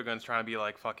 Sugiura Gun's trying to be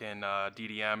like fucking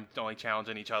DDM, only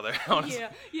challenging each other. Yeah,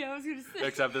 I was gonna say.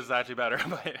 Except this is actually better,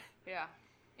 but Yeah.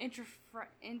 Interfactional,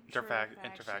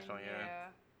 yeah.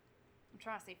 I'm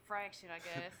trying to say fraction, I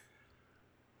guess.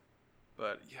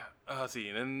 But yeah, let's see.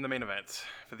 And in the main event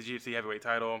for the GHC heavyweight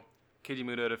title, Keiji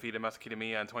Muto defeated Masaki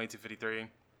Kitamiya in 22:53.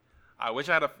 I wish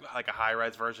I had a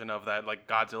high-res version of that like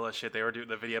Godzilla shit they were doing,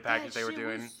 the video package they were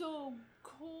doing. That shit was so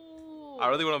cool. I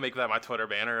really want to make that my Twitter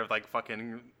banner of like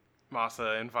fucking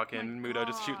Masa and fucking Muto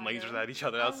just shooting lasers at each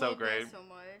other. That was so great. That so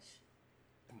much.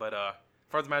 But as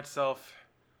far as the match itself,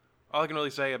 all I can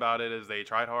really say about it is they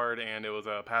tried hard and it was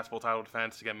a passable title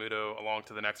defense to get Muto along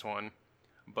to the next one.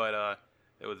 But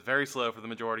it was very slow for the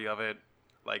majority of it.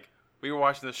 Like, we were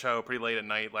watching the show pretty late at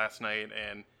night last night,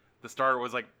 and the start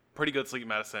was like pretty good sleep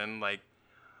medicine. Like,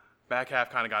 back half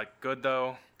kind of got good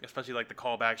though, especially like the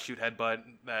callback shoot headbutt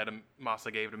that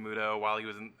Masa gave to Muto while he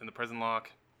was in the prison lock.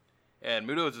 And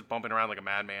Muto was just bumping around like a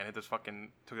madman. He just fucking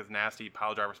took his nasty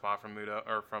pile driver spot from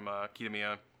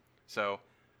Kitamiya. So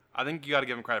I think you got to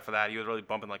give him credit for that. He was really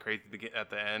bumping like crazy at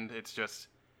the end. It's just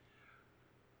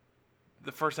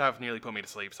the first half nearly put me to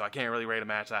sleep, so I can't really rate a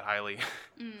match that highly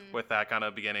with that kind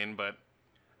of beginning. But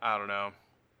I don't know.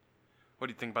 What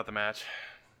do you think about the match?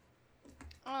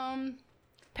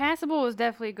 Passable is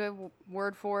definitely a good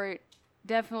word for it.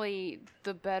 Definitely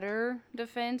the better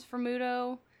defense for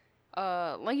Muto.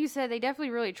 Like you said, they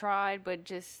definitely really tried, but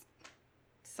just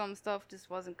some stuff just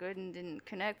wasn't good and didn't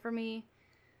connect for me.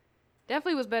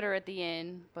 Definitely was better at the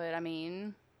end, but I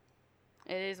mean,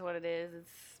 it is what it is.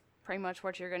 It's pretty much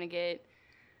what you're gonna get.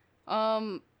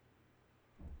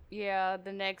 Yeah,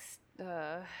 the next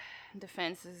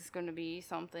defense is gonna be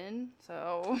something.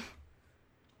 So.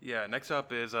 Yeah, next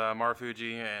up is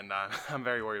Marufuji, and I'm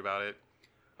very worried about it,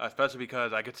 especially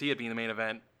because I could see it being the main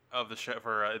event of the show.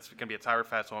 It's going to be at Cyber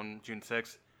Fest on June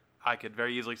 6th. I could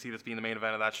very easily see this being the main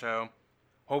event of that show.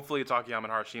 Hopefully it's Akiyama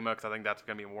and Harashima, because I think that's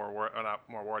going to be not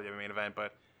more worthy of a main event,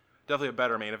 but definitely a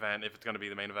better main event if it's going to be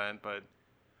the main event. But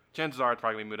chances are it's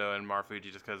probably going to be Muto and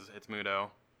Marufuji just because it's Muto.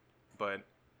 But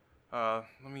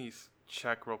let me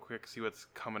check real quick, see what's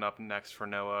coming up next for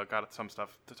Noah. Got some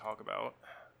stuff to talk about.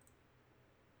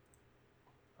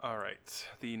 All right,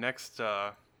 the next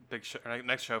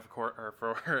next show for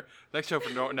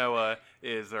Noah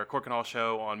is their Cork Hall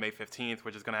show on May 15th,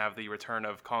 which is going to have the return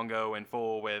of Kongo in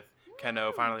full with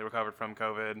Keno finally recovered from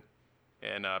COVID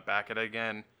and back at it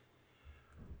again.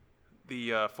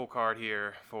 The full card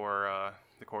here for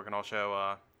the Cork Hall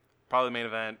show, probably the main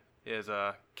event is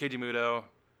Keiji Muto,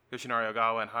 Yoshinari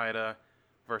Ogawa, and Haida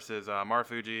versus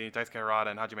Marufuji, Daisuke Harada,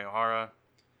 and Hajime Ohara.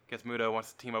 Guess Muto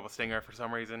wants to team up with Stinger for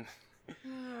some reason.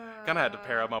 Kind of had to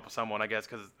pair him up with someone, I guess,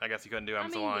 because I guess he couldn't do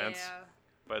M's Alliance. Yeah.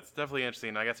 But it's definitely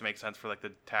interesting. I guess it makes sense for like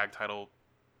the tag title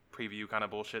preview kind of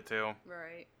bullshit too.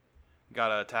 Right.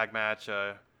 Got a tag match,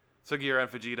 Sugiura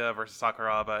and Fujita versus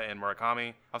Sakuraba and Murakami.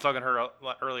 I was talking to her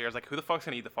earlier. I was like, who the fuck's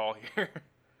gonna eat the fall here?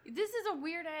 This is a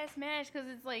weird ass match because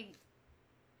it's like,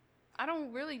 I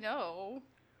don't really know.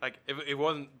 Like, if it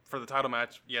wasn't for the title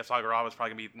match, yeah, Sakuraba's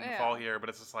probably gonna be in the fall here. But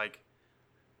it's just like,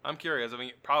 I'm curious. I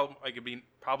mean, probably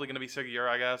gonna be Sugiura,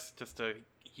 I guess, just to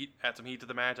add some heat to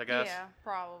the match, I guess. Yeah,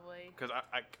 probably. Because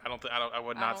I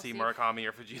would not see Murakami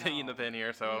or Fujita eating the pin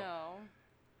here. So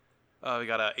no. We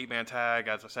got an 8-man tag.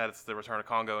 As I said, it's the return of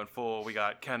Kongo in full. We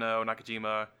got Keno,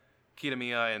 Nakajima,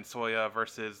 Kitamiya, and Soya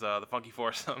versus the Funky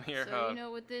Foursome here. So you know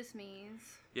what this means.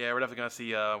 Yeah, we're definitely gonna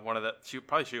see one of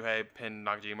probably Shuhei pin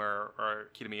Nakajima or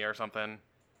Kitamiya or something.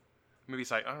 Maybe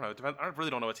I don't know. I really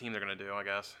don't know what team they're gonna do, I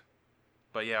guess.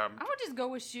 But yeah, I would just go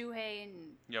with Shuhei and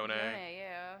Yone.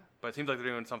 Yeah. But it seems like they're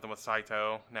doing something with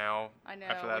Saito now. I know.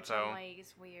 After that, which I'm like,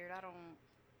 it's weird. I don't.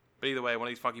 But either way, one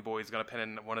of these Funky Boys is gonna pin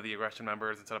in one of the Aggression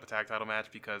members and set up a tag title match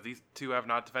because these two have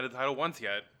not defended the title once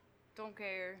yet. Don't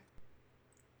care.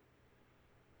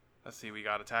 Let's see. We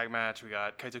got a tag match. We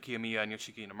got Kaito Kiyomiya and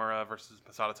Yoshiki Nomura versus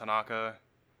Masato Tanaka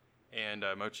and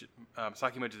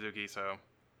Saki Mochizuki. So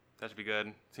That should be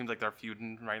good. Seems like they're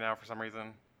feuding right now for some reason,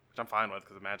 which I'm fine with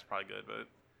because the match is probably good. But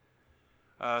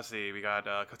let's see, we got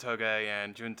Kotoge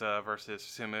and Junta versus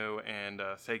Susumu and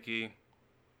Seiki.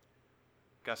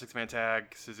 Got 6-man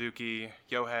tag, Suzuki,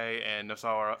 Yohei, and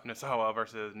Nosawa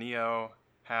versus Neo,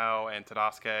 Hao, and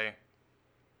Tadasuke.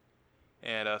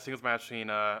 And a singles match between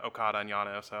Okada and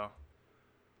Yano. So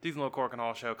decent little Korakuen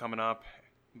Hall show coming up.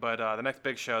 But the next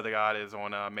big show they got is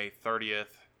on May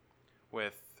 30th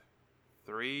with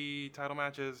 3 title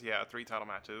matches. Yeah, 3 title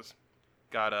matches.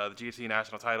 Got the GHC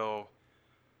National title,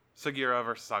 Sugiura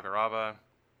versus Sakuraba.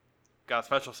 Got a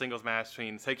special singles match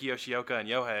between Seiki Yoshioka and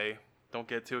Yohei. Don't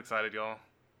get too excited, y'all.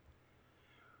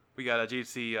 We got a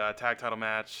GHC tag title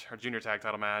match, or junior tag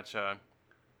title match.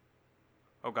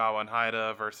 Ogawa and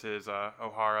Haida versus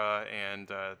Ohara and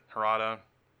Harada.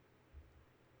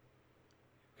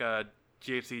 Got a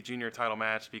GHC junior title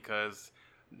match because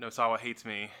Nosawa hates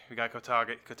me. We got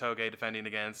Kotoge defending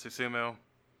against Susumu.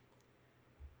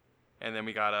 And then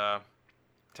we got a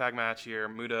tag match here,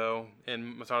 Muto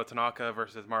and Masato Tanaka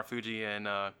versus Marufuji and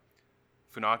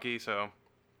Funaki. So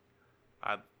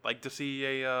I'd like to see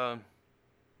a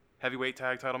heavyweight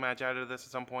tag title match out of this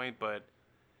at some point, but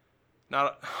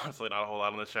honestly not a whole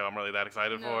lot on this show I'm really that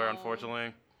excited for,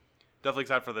 unfortunately. Definitely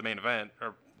excited for the main event,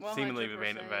 or seemingly the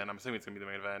main event. I'm assuming it's going to be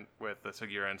the main event with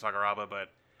Sugiura and Sakuraba, but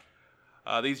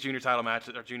these junior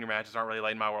matches aren't really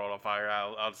lighting my world on fire.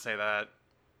 I'll just say that.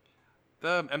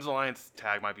 The M's Alliance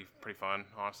tag might be pretty fun,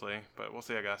 honestly, but we'll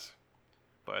see, I guess.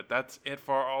 But that's it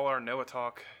for all our Noah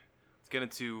talk. Let's get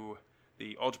into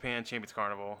the All Japan Champions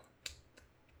Carnival.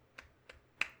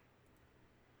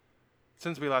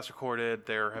 Since we last recorded,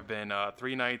 there have been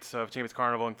 3 nights of Champions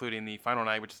Carnival, including the final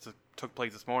night, which took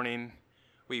place this morning.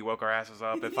 We woke our asses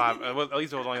up at 5. At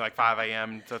least it was only like 5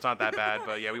 a.m., so it's not that bad.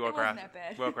 But yeah, we woke our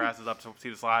asses up to see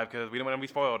this live because we didn't want to be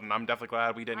spoiled, and I'm definitely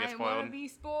glad we didn't get spoiled. I want to be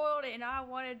spoiled, and I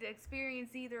wanted to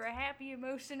experience either a happy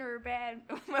emotion or a bad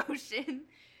emotion.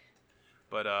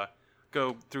 But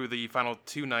go through the final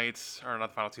 2 nights, or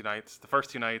not the final 2 nights, the first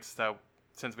 2 nights that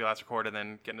since we last recorded, and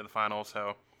then get into the final.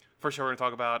 So first show we're going to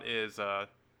talk about is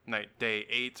day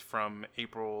 8 from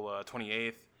April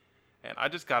 28th. And I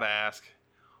just got to ask,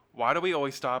 why do we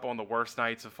always stop on the worst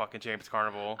nights of fucking Champions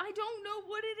Carnival? I don't know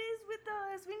what it is with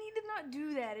us. We need to not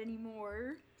do that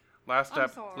anymore. Last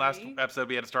episode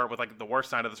we had to start with like the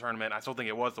worst night of the tournament. I still think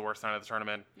it was the worst night of the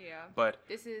tournament. Yeah. But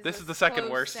this is the second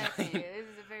worst night. This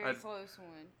is a very close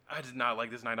one. I did not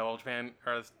like this night of All Japan,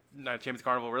 or this night of Champions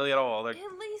Carnival really at all. At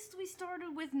least we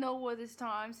started with Noah this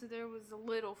time, so there was a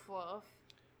little fluff.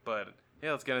 But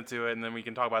yeah, let's get into it, and then we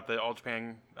can talk about the All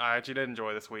Japan I actually did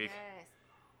enjoy this week. Yes.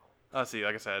 Let's see,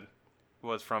 like I said,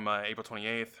 was from April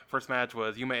 28th. First match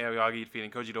was Yuma Aoyagi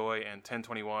defeating Koji Doi and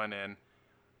 1021, and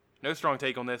no strong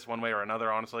take on this one way or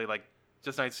another, honestly. Like,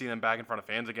 just nice to see them back in front of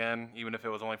fans again, even if it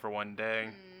was only for one day.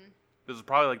 This was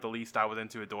probably like the least I was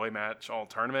into a Doi match all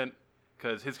tournament,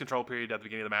 because his control period at the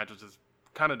beginning of the match was just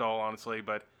kind of dull, honestly,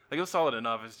 but like it was solid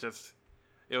enough. It's just,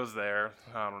 it was there.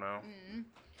 I don't know.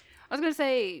 I was going to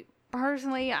say,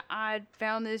 personally, I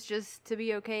found this just to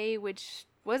be okay, which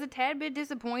was a tad bit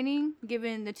disappointing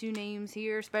given the 2 names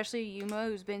here, especially Yuma,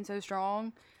 who's been so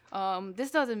strong.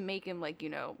 This doesn't make him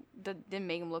didn't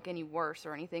make him look any worse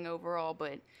or anything overall,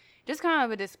 but just kind of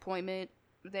a disappointment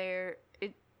there.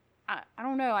 I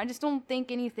don't know. I just don't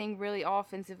think anything really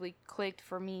offensively clicked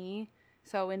for me.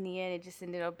 So in the end, it just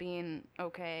ended up being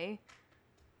okay.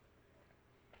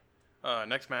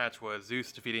 Next match was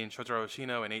Zeus defeating Shotaro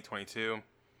Ashino in 822.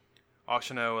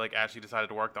 Ashino actually decided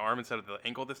to work the arm instead of the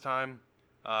ankle this time.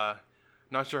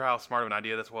 Not sure how smart of an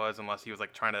idea this was, unless he was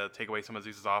trying to take away some of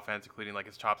Zeus's offense, including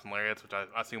his chops and lariats, which I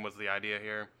assume was the idea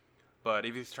here. But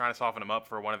if he's trying to soften him up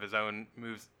for one of his own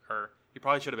moves, or he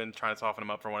probably should have been trying to soften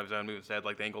him up for one of his own moves instead,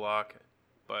 like the ankle lock.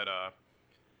 But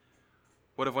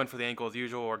would have went for the ankle as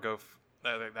usual, or go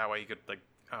that way he could I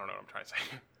don't know what I'm trying to say.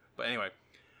 But anyway,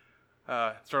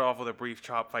 started off with a brief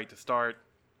chop fight to start.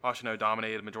 Ashino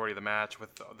dominated the majority of the match with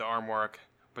the arm work,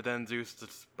 but then Zeus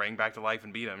just sprang back to life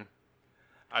and beat him.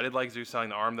 I did like Zeus selling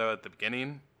the arm, though, at the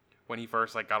beginning. When he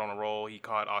first got on a roll, he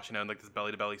caught Ashino in this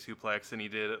belly-to-belly suplex, and he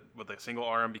did it with a single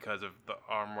arm because of the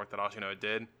arm work that Ashino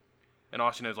did. And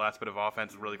Ashino's last bit of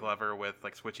offense is really clever with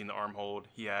switching the arm hold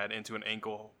he had into an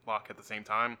ankle lock at the same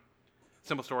time.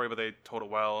 Simple story, but they told it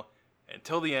well.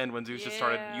 Until the end, when Zeus just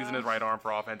started using his right arm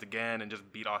for offense again and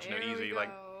just beat Ashino easy.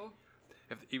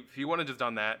 If he would have just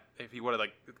done that, if he would have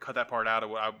cut that part out,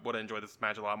 I would have enjoyed this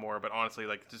match a lot more. But honestly,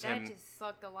 just that him, just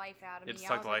sucked the life out of me. It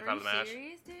sucked the life out of the match.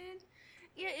 Serious, dude?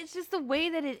 Yeah, it's just the way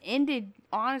that it ended.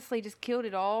 Honestly, just killed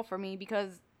it all for me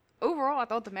because overall, I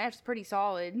thought the match was pretty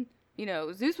solid.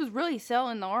 Zeus was really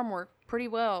selling the arm work pretty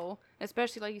well.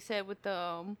 especially like you said with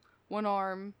the one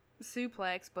arm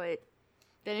suplex, but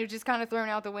then it was just kind of thrown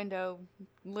out the window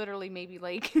literally maybe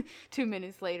like 2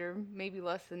 minutes later, maybe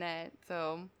less than that.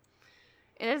 So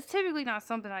it's typically not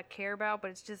something I care about, but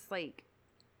it's just like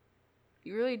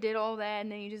you really did all that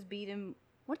and then you just beat him.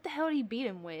 What the hell did he beat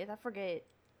him with? I forget.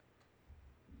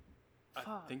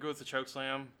 I think it was the choke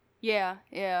slam. Yeah,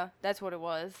 that's what it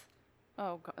was.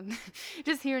 Oh god.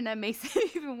 Just hearing that makes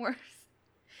it even worse.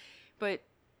 But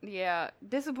yeah,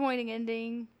 disappointing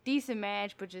ending, decent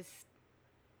match, but just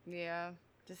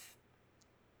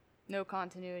no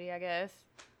continuity, I guess.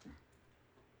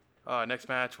 Next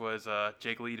match was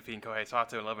Jake Lee defeating Kohei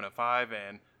Sato in 11:05,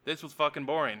 and this was fucking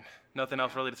boring. Nothing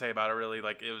else really to say about it, really.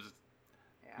 Like, it was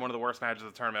one of the worst matches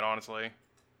of the tournament, honestly.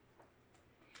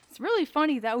 It's really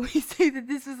funny that we say that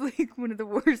this is like one of the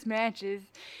worst matches,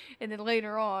 and then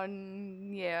later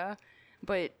on, yeah.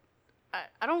 But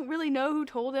I don't really know who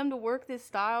told them to work this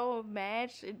style of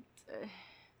match.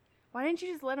 Why didn't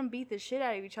you just let them beat the shit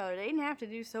out of each other? They didn't have to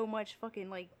do so much fucking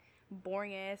like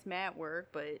boring ass mat work,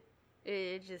 but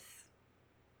it just,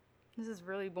 this is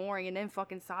really boring. And then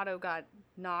fucking Sato got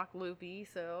knocked loopy,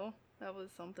 so that was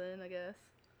something, I guess.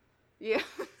 Yeah.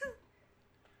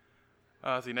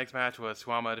 The next match was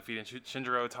Suwama defeating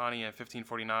Shinjiro Otani in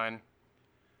 15:49.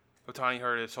 Otani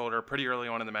hurt his shoulder pretty early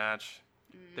on in the match.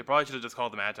 They probably should have just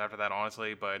called the match after that,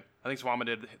 honestly, but I think Suwama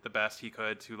did the best he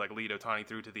could to like lead Otani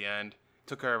through to the end.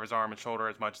 Took care of his arm and shoulder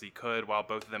as much as he could, while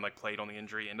both of them like played on the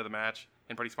injury into the match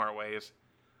in pretty smart ways.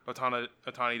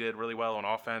 Otani did really well on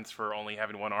offense for only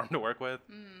having one arm to work with.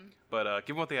 But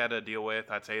given what they had to deal with,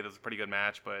 I'd say this was a pretty good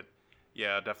match, but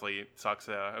yeah, definitely sucks.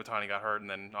 Otani got hurt and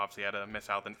then obviously had to miss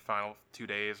out the final 2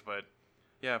 days. But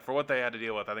yeah, for what they had to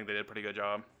deal with, I think they did a pretty good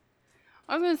job.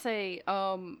 I was going to say,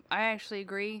 I actually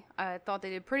agree. I thought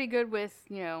they did pretty good with,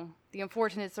 the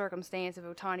unfortunate circumstance of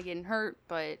Otani getting hurt.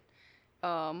 But,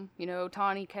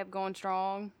 Otani kept going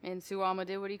strong and Suwama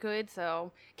did what he could.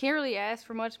 So can't really ask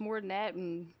for much more than that.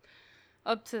 And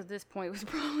up to this point was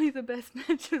probably the best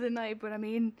match of the night. But, I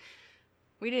mean,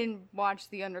 we didn't watch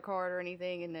the undercard or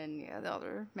anything, and then, the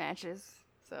other matches.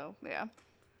 So, yeah.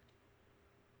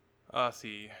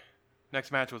 See.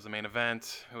 Next match was the main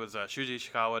event. It was Shuji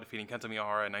Ishikawa defeating Kento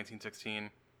Miyahara in 1916.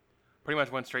 Pretty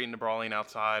much went straight into brawling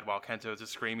outside while Kento was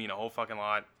just screaming a whole fucking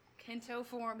lot. Kento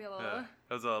formula.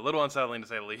 It was a little unsettling, to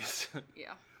say the least.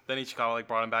 Yeah. Then Ishikawa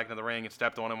brought him back into the ring and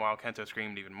stepped on him while Kento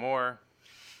screamed even more.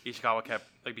 Ishikawa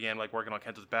began working on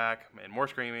Kento's back and more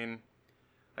screaming.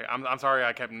 I'm sorry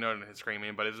I kept noting his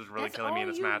screaming, but it was just really killing me in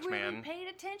this match, man. That's all you really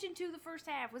paid attention to the first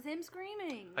half, was him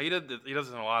screaming. He does this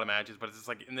in a lot of matches, but it's just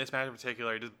in this match in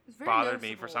particular, it just bothered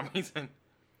me for some reason.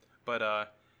 But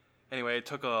anyway, it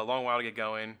took a long while to get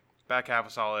going. Back half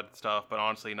was solid stuff, but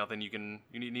honestly, nothing you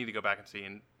need to go back and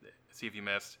see if you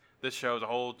missed. This show as a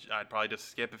whole, I'd probably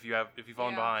just skip if you've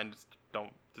fallen behind.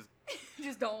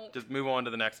 Just don't. Just move on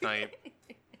to the next night.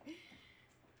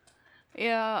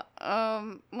 Yeah,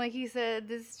 like he said,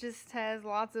 this just has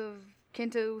lots of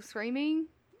Kento screaming.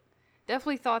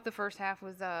 Definitely thought the first half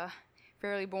was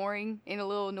fairly boring and a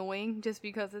little annoying just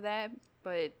because of that.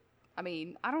 But I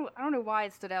mean, I don't know why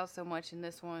it stood out so much in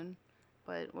this one,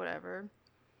 but whatever.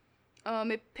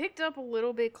 It picked up a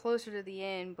little bit closer to the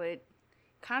end, but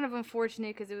kind of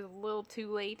unfortunate because it was a little too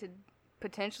late to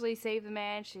potentially save the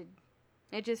match.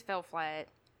 It just fell flat,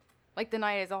 like the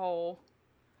night as a whole.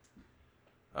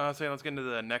 Let's get into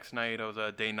the next night. It was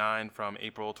day 9 from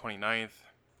April 29th.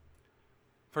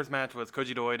 First match was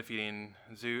Koji Doi defeating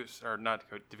Zeus, or not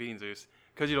defeating Zeus,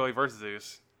 Koji Doi versus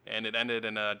Zeus, and it ended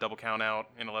in a double count out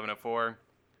in 11:04.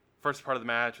 First part of the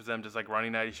match was them just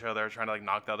running at each other, trying to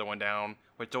knock the other one down,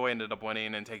 which Doi ended up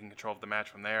winning and taking control of the match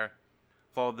from there.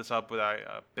 Followed this up with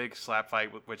a big slap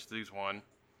fight with which Zeus won.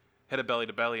 Hit a belly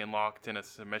to belly and locked in a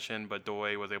submission, but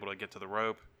Doi was able to get to the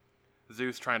rope.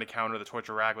 Zeus trying to counter the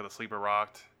torture rack with a sleeper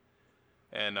rocked.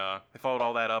 And they followed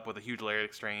all that up with a huge lariat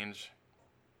exchange.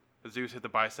 Zeus hit the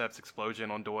biceps explosion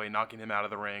on Doi, knocking him out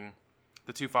of the ring.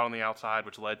 The two fought on the outside,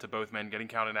 which led to both men getting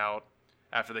counted out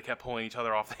after they kept pulling each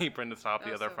other off the apron to stop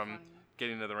the other from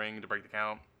getting into the ring to break the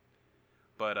count.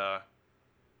 But,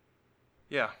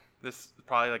 yeah, this is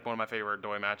probably one of my favorite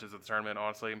Doi matches of the tournament,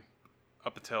 honestly.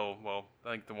 Up until,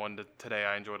 I think the one today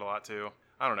I enjoyed a lot too.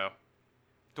 I don't know.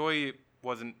 Doi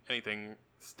wasn't anything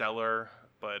stellar,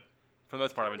 but for the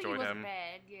most part, I've enjoyed him.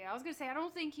 Bad. Yeah, I was gonna say I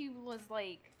don't think he was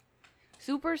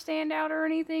super standout or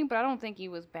anything, but I don't think he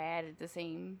was bad at the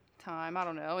same time. I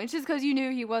don't know. It's just because you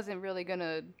knew he wasn't really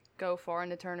gonna go far in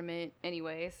the tournament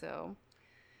anyway, so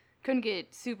couldn't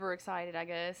get super excited, I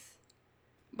guess.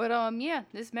 But yeah,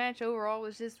 this match overall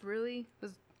was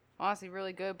honestly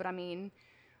really good. But I mean,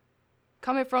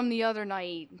 coming from the other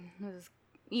night, it was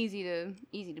easy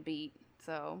to beat.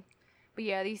 So, but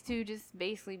yeah, these two just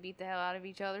basically beat the hell out of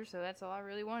each other. So that's all I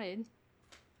really wanted.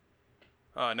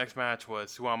 Next match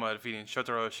was Suwama defeating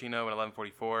Shotaro Ashino in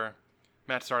 11:44.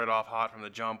 Match started off hot from the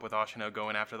jump with Ashino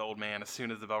going after the old man as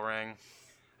soon as the bell rang.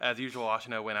 As usual,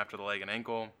 Ashino went after the leg and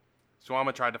ankle.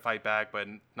 Suwama tried to fight back, but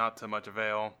not to much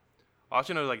avail.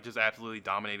 Ashino just absolutely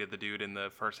dominated the dude in the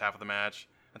first half of the match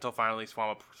until finally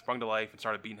Suwama sprung to life and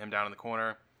started beating him down in the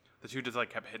corner. The two just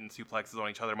kept hitting suplexes on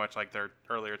each other, much like their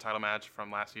earlier title match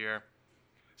from last year.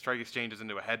 Strike exchanges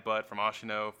into a headbutt from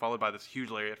Ashino, followed by this huge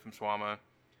lariat from Suwama.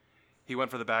 He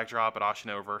went for the backdrop, but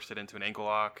Ashino reversed it into an ankle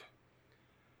lock.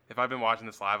 If I'd been watching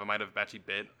this live, I might have actually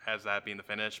bit as that being the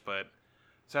finish, but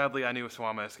sadly I knew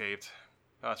Suwama escaped.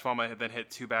 Suwama then hit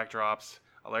 2 backdrops,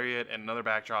 a lariat, and another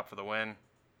backdrop for the win.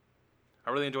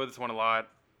 I really enjoyed this one a lot.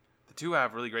 The two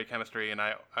have really great chemistry, and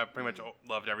I pretty much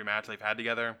loved every match they've had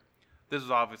together. This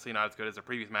was obviously not as good as their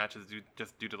previous matches,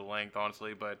 just due to the length,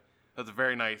 honestly, but it was a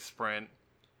very nice sprint,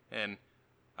 and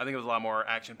I think it was a lot more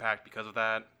action-packed because of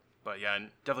that. But yeah,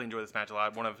 definitely enjoyed this match a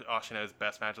lot. One of Ashino's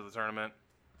best matches of the tournament.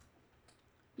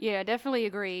 Yeah, definitely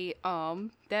agree.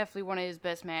 Definitely one of his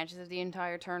best matches of the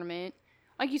entire tournament.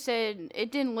 Like you said,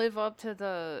 it didn't live up to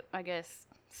the, I guess,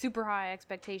 super high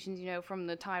expectations, from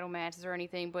the title matches or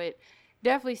anything, but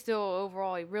definitely still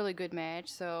overall a really good match.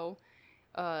 So,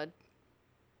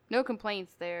 no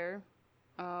complaints there.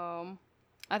 I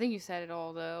think you said it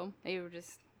all, though. They were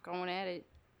just going at it.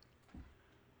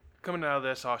 Coming out of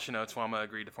this, Ashino and Suwama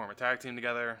agreed to form a tag team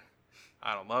together.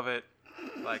 I don't love it.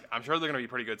 I'm sure they're going to be a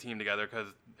pretty good team together because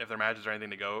if their matches are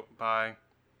anything to go by.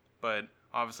 But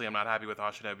obviously, I'm not happy with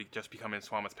Ashino just becoming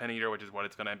Suwama's pen eater, which is what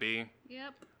it's going to be.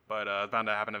 Yep. But it's bound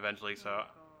to happen eventually. So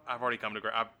I've already come to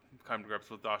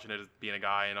grips with Ashino just being a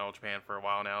guy in All Japan for a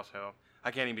while now. So I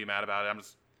can't even be mad about it. I'm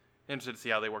just interested to see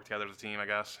how they work together as a team, I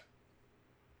guess.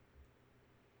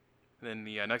 And then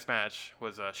the next match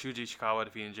was Shuji Ishikawa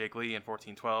defeating Jake Lee in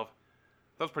 14-12.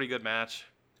 That was a pretty good match.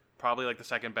 Probably the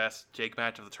second best Jake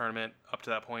match of the tournament up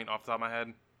to that point, off the top of my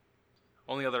head.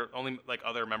 Only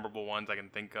other memorable ones I can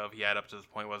think of he had up to this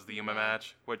point was the Yuma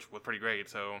match, which was pretty great.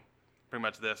 So pretty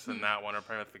much this and that one are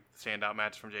pretty much the standout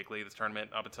matches from Jake Lee this tournament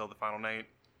up until the final night.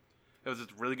 It was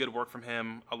just really good work from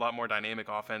him, a lot more dynamic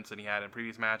offense than he had in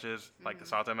previous matches, like the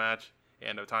Sato match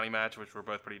and Otani match, which were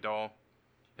both pretty dull.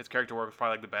 His character work was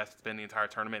probably the best it's been the entire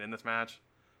tournament in this match,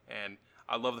 and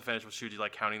I love the finish with Shuji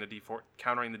countering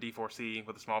the D4C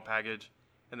with a small package,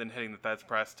 and then hitting the Feds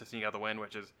press to sneak out the win,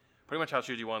 which is pretty much how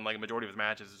Shuji won a majority of his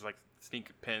matches, is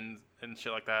sneak pins and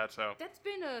shit like that. So that's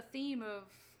been a theme of,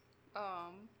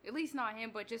 at least not him,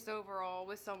 but just overall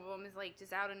with some of them is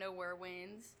just out of nowhere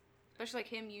wins, especially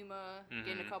him, Yuma,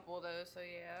 getting a couple of those. So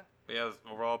yeah. But yeah, it was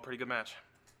overall a pretty good match.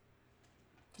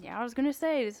 Yeah, I was gonna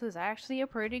say this was actually a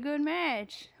pretty good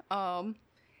match.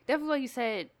 Definitely, like you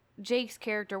said, Jake's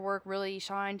character work really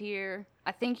shined here.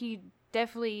 I think he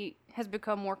definitely has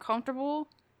become more comfortable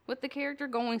with the character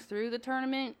going through the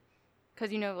tournament.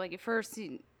 Because, at first,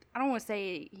 I don't want to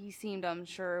say he seemed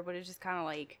unsure, but it's just kind of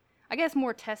I guess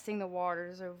more testing the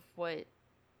waters of what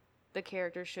the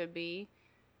character should be.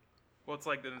 Well, it's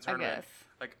in the tournament,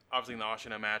 obviously in the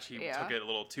Ashino match, he took it a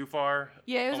little too far.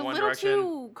 Yeah, it was a little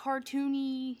too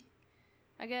cartoony,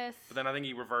 I guess. But then I think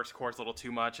he reversed course a little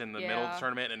too much in the middle of the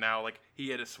tournament, and now he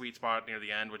hit a sweet spot near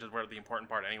the end, which is where the important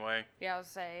part anyway. Yeah, I would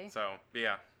say. So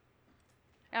yeah.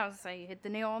 I would say you hit the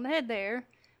nail on the head there,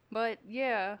 but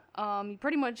yeah, you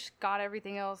pretty much got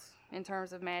everything else in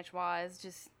terms of match wise.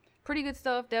 Just pretty good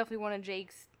stuff. Definitely one of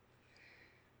Jake's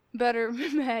better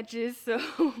matches. So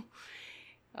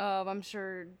I'm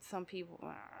sure some people,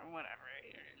 whatever.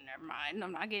 Never mind.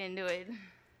 I'm not getting into it.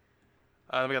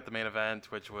 Then we got the main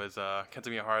event, which was Kento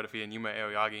Miyahara defeating Yuma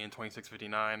Aoyagi in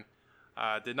 26:59.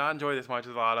 Did not enjoy this much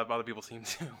as a lot of other people seem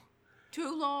to.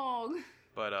 Too long.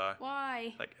 But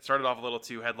why? It started off a little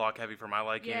too headlock heavy for my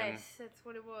liking. Yes, that's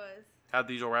what it was. Had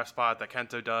the usual ref spot that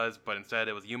Kento does, but instead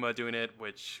it was Yuma doing it,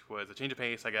 which was a change of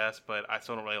pace, I guess. But I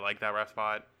still don't really like that ref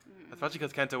spot, especially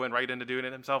because Kento went right into doing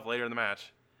it himself later in the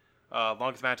match.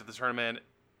 Longest match of the tournament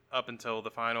up until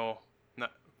the final,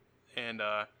 and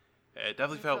it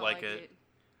definitely felt like it.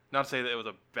 Not to say that it was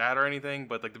a bad or anything,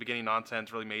 but the beginning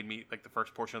nonsense really made me the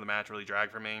first portion of the match really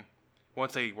drag for me.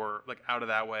 Once they were out of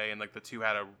that way and the two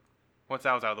had once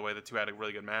that was out of the way, the two had a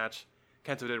really good match.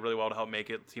 Kento did really well to help make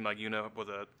it seem like Yuna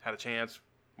had a chance,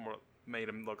 made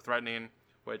him look threatening,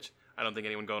 which I don't think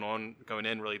anyone going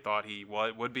in really thought he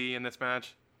would be in this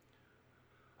match.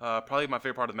 Probably my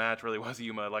favorite part of the match really was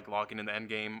Yuma locking in the end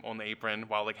game on the apron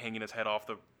while hanging his head off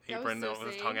the apron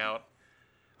with his tongue out.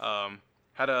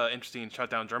 had a interesting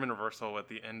shutdown German reversal at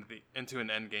the end, into an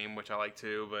end game, which I like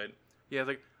too. But yeah,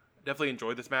 like definitely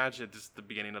enjoyed this match. It just the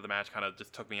beginning of the match kind of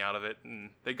just took me out of it, and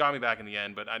they got me back in the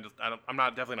end. But I'm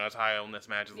not definitely not as high on this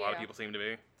match as a lot of people seem to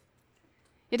be.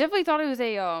 I definitely thought it was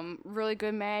a really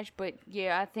good match, but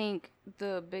yeah, I think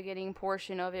the beginning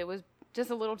portion of it was just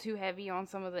a little too heavy on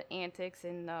some of the antics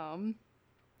and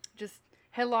just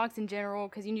headlocks in general,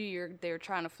 because you knew they were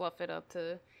trying to fluff it up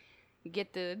to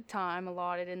get the time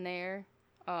allotted in there.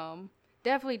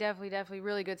 Definitely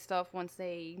really good stuff once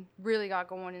they really got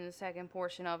going in the second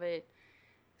portion of it.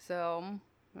 So,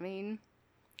 I mean,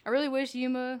 I really wish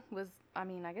Yuma was, I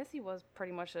mean, I guess he was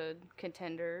pretty much a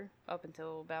contender up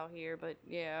until about here, but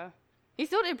yeah. He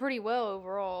still did pretty well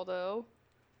overall, though.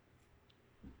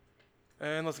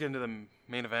 And let's get into the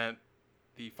main event,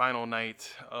 the final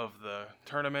night of the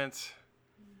tournament.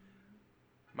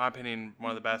 In my opinion,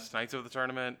 one of the best nights of the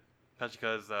tournament, especially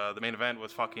because the main event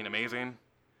was fucking amazing.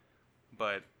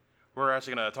 But we're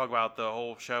actually going to talk about the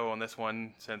whole show on this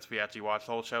one, since we actually watched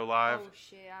the whole show live. Oh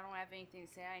shit, I don't have anything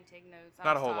to say. I ain't taking notes.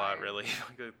 Not a whole lot, really.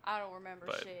 I don't remember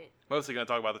shit. Mostly going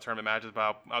to talk about the tournament matches,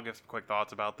 but I'll give some quick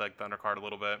thoughts about the undercard a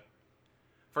little bit.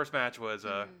 First match was,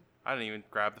 I didn't even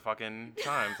grab the fucking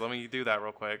times. Let me do that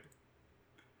real quick.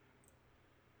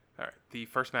 Alright, the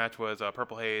first match was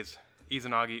Purple Haze,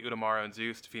 Izanagi, Udamaro, and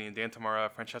Zeus defeating Dan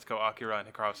Tamura, Francesco Akira,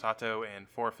 and Hikaru Sato in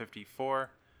 4:54.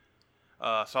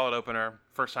 Solid opener.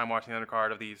 First time watching the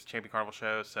undercard of these Champion Carnival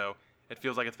shows, so it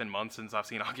feels like it's been months since I've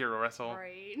seen Akira wrestle.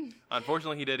 Right.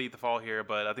 Unfortunately, he did eat the fall here,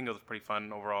 but I think it was a pretty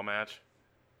fun overall match.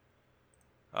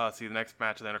 The next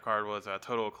match of the undercard was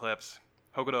Total Eclipse.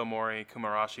 Hokuto Omori,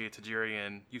 Kumarashi, Tajiri,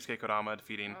 and Yusuke Kodama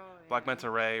defeating Black Manta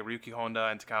Ray, Ryuki Honda,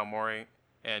 and Takao Mori,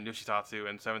 and Yoshitatsu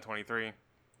in 7:23.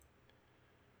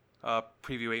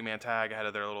 Preview 8-man tag ahead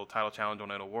of their little title challenge on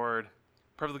an award.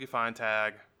 Perfectly fine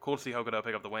tag. Cool to see Hokuto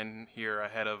pick up the win here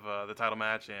ahead of the title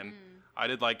match, and I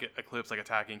did like Eclipse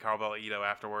attacking Carl Ito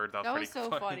afterwards. That was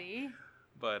pretty funny.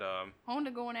 But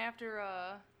Honda going after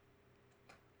oh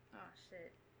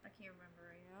shit, I can't remember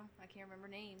right now. I can't remember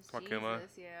names. Makuma.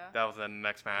 Jesus, yeah. That was the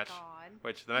next match. God.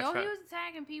 Which the next he was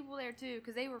attacking people there too,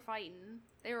 because they were fighting.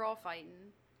 They were all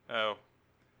fighting. Oh,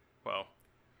 well.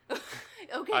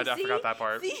 Okay, I forgot that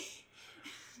part. See?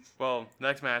 Well, the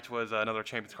next match was another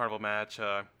Champions Carnival match.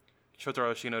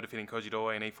 Shotaro Oshino defeating Koji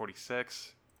Doi in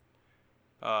 8:46.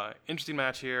 Interesting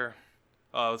match here.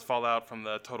 It was fallout from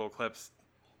the Total Eclipse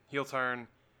heel turn,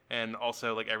 and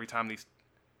also every time these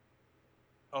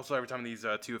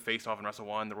two have faced off in Wrestle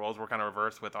 1, the roles were kind of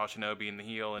reversed, with Oshino being the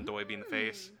heel and Doi being the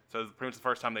face. So it was pretty much the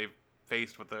first time they've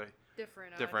faced with the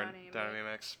different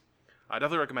dynamics. I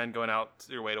definitely recommend going out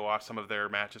your way to watch some of their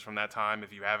matches from that time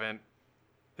if you haven't.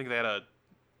 I think they had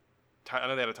I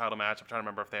know they had a title match. I'm trying to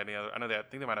remember if they had any other. I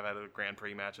think they might have had Grand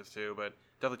Prix matches too, but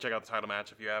definitely check out the title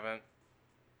match if you haven't.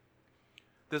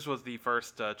 This was the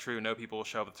first true No People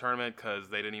show of the tournament, because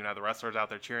they didn't even have the wrestlers out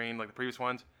there cheering like the previous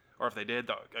ones. Or if they did,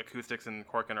 the acoustics in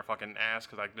Corkin are fucking ass,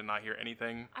 because I did not hear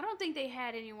anything. I don't think they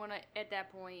had anyone at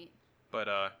that point. But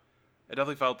it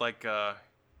definitely felt like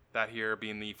that here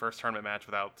being the first tournament match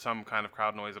without some kind of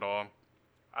crowd noise at all.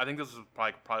 I think this is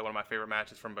probably one of my favorite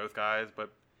matches from both guys,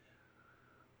 but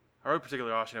I really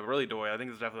particularly Oshino, but really Doi. I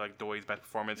think this is definitely Doi's best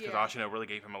performance, because Oshino really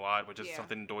gave him a lot, which is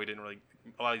something Doi didn't really.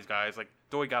 A lot of these guys,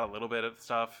 Doi got a little bit of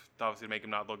stuff, obviously to make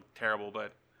him not look terrible,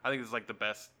 but I think this is the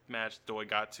best match Doi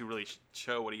got to really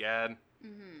show what he had.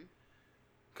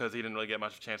 Because he didn't really get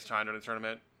much of a chance to shine during the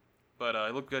tournament. But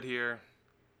it looked good here.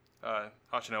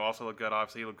 Oshino also looked good,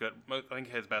 obviously. He looked good. I think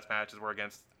his best matches were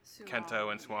against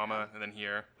Kento and Suwama, and then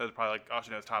here. Those are probably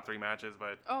Oshino's top 3 matches,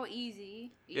 but... Oh,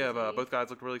 easy. Yeah, but both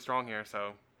guys looked really strong here,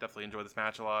 so definitely enjoyed this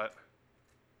match a lot.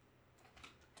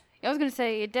 I was going to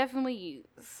say, it definitely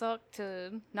sucked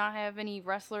to not have any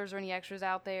wrestlers or any extras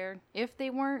out there. If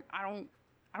they weren't, I don't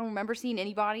remember seeing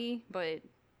anybody, but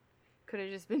could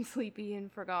have just been sleepy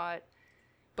and forgot.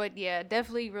 But yeah,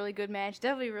 definitely really good match.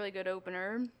 Definitely really good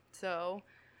opener. So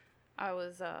I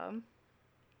was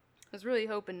really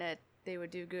hoping that they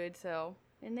would do good,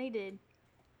 and they did.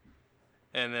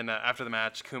 And then after the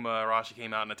match, Kuma Arashi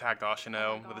came out and attacked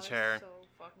Oshino with a chair.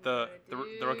 The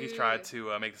rookies tried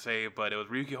to make the save, but it was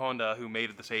Ryuki Honda who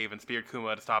made the save and speared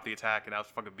Kuma to stop the attack, and that was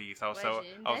fucking beast.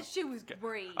 That shit was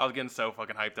great. I was getting so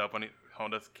fucking hyped up when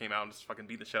Honda came out and just fucking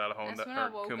beat the shit out of Honda. That's when I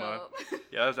woke Kuma. up.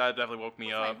 Yeah, that definitely woke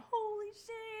me up. Holy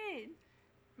shit!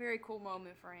 Very cool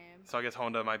moment for him. So I guess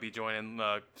Honda might be joining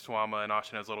Suwama and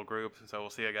Oshino's little group, so we'll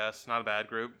see, I guess. Not a bad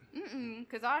group.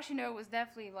 Because Oshino was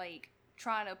definitely,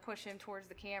 trying to push him towards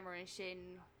the camera and shit,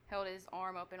 and held his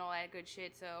arm up and all that good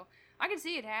shit, so I can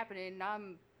see it happening, and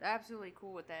I'm absolutely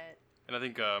cool with that. And I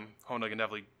think Honda can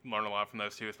definitely learn a lot from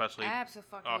those two, especially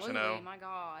Absolutely, Ashino. my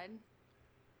God.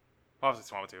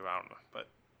 Obviously Swama too. I don't know, but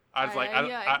I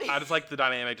just I just like the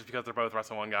dynamic just because they're both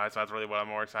Wrestle 1 guys. So that's really what I'm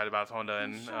more excited about is Honda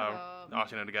and Shut up.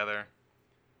 Ashino together.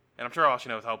 And I'm sure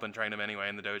Ashino was helping train him anyway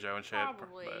in the dojo and shit.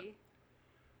 Probably. But,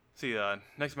 see,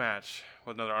 next match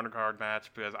was another undercard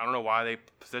match because I don't know why they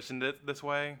positioned it this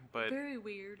way, but Very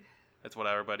weird. it's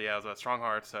whatever. But yeah, it was Strong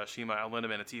Hearts, Shima,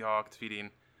 Lindemann, and T-Hawk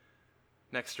defeating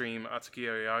Next Stream, Atsuki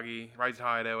Oyagi, Rising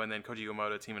Hayato, and then Koji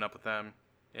Uemoto teaming up with them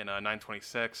in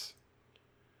 926.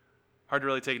 Hard to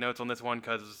really take notes on this one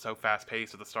because it was so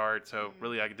fast-paced at the start, so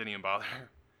really I didn't even bother.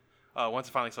 Once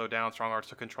it finally slowed down, Strong Hearts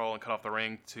took control and cut off the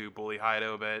ring to bully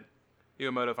Hayato a bit.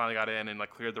 Uemoto finally got in and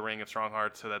cleared the ring of Strong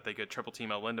Hearts so that they could triple team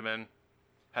out Lindemann.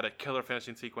 Had a killer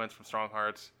finishing sequence from Strong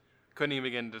Hearts. Couldn't even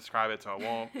begin to describe it, so I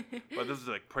won't. But this is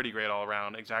pretty great all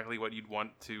around. Exactly what you'd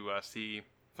want to see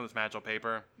from this match on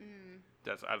paper.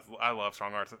 I love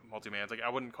Strong Hearts multi-mans. I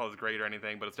wouldn't call this great or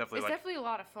anything, but it's definitely definitely a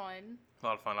lot of fun. a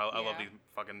lot of fun. I love Yeah. these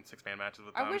fucking 6-man matches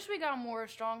with them. I wish we got more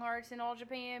Strong Hearts in All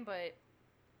Japan, but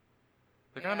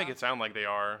They kind of make it sound like they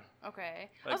are. okay.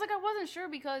 I was I wasn't sure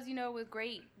because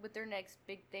with their next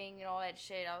big thing and all that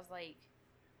shit. I was like,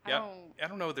 I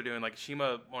don't know what they're doing.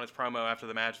 Shima on his promo after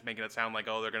the match making it sound like,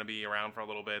 oh, they're going to be around for a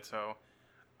little bit. So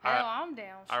hell, I'm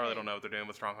down. I really shit. don't know what they're doing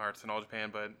with Strong Hearts in All Japan,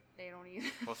 but They don't either.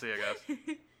 we'll see, I guess.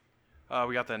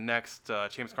 We got the next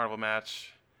Champions Carnival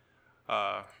match.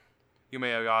 Yume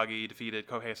Oyagi defeated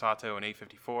Kohei Sato in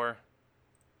 8:54.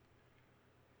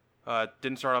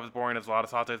 Didn't start off as boring as a lot of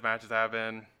Sato's matches have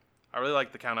been. I really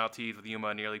like the count-out tease with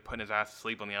Yuma nearly putting his ass to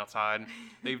sleep on the outside.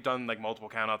 They've done multiple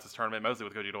count-outs this tournament, mostly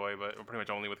with Koji Doi, but pretty much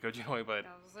only with Koji Doi. But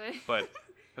but it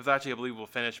was actually a believable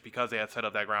finish because they had set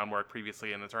up that groundwork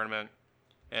previously in the tournament.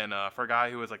 And for a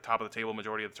guy who was top of the table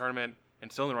majority of the tournament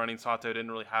and still in the running, Sato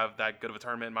didn't really have that good of a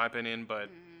tournament in my opinion. But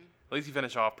at least he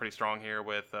finished off pretty strong here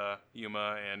with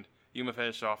Yuma, and Yuma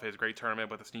finished off his great tournament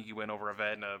with a sneaky win over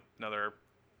Yvette and another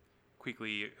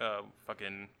quickly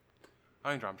fucking. I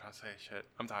don't know what I'm trying to say. Shit,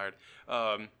 I'm tired.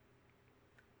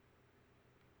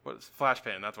 What's Flash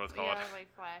Pin? That's what it's called. Yeah,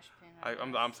 Flash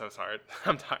Pin. I'm so sorry.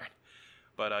 I'm tired.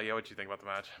 But yeah, what do you think about the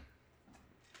match?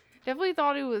 Definitely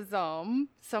thought it was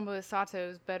some of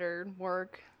Sato's better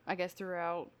work, I guess,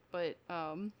 throughout. But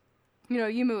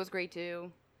Yuma was great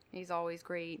too. He's always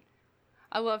great.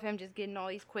 I love him just getting all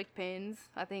these quick pins.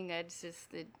 I think that's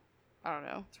I don't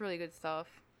know. It's really good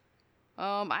stuff.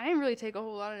 I didn't really take a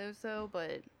whole lot of notes though,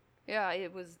 but yeah,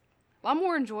 it was a lot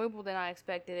more enjoyable than I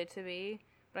expected it to be.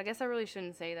 But I guess I really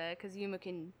shouldn't say that because Yuma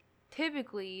can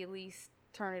typically at least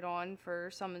turn it on for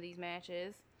some of these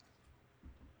matches.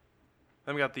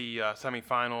 Then we got the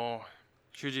semifinal.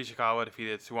 Shuji Ishikawa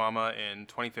defeated Suwama in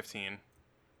 2015.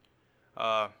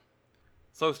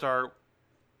 Slow start.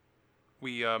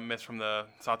 We missed from the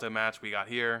Sato match we got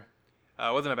here.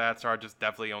 It wasn't a bad start, just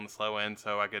definitely on the slow end,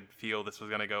 so I could feel this was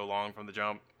going to go long from the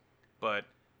jump. But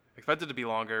expected to be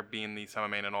longer, being the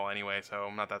semi-main and all anyway, so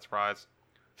I'm not that surprised.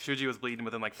 Shuji was bleeding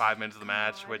within 5 minutes of the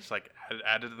match, which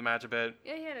added to the match a bit.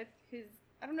 Yeah, he had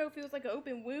I don't know if it was an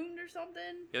open wound or something.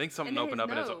 Yeah, I think something opened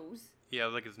up in his nose. Yeah,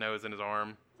 it was his nose and his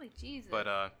arm. Jesus.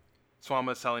 But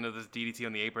Swama selling to this DDT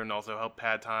on the apron also helped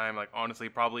pad time. Honestly,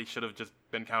 probably should have just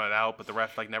been counted out, but the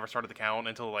ref never started the count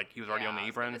until he was already on the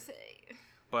apron.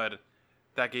 But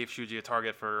that gave Shuji a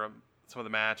target for some of the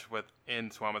match in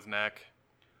Swama's neck.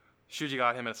 Shuji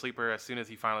got him in a sleeper as soon as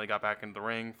he finally got back into the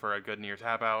ring for a good near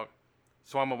tap out.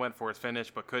 Swama went for his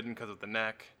finish but couldn't because of the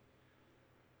neck.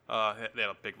 They had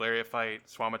a big lariat fight.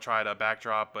 Swama tried a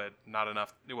backdrop, but not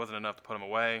enough. It wasn't enough to put him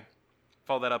away.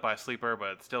 Followed that up by a sleeper,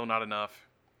 but still not enough.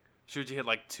 Shuji hit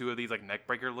 2 of these neck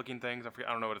breaker looking things.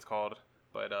 I don't know what it's called,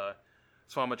 but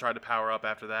Swama tried to power up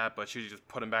after that, but Shuji just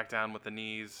put him back down with the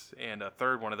knees and a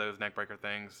third one of those neck breaker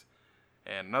things,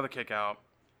 and another kick out.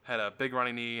 Had a big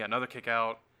running knee, another kick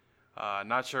out.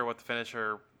 Not sure what the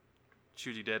finisher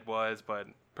Shuji did was, but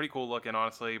pretty cool looking,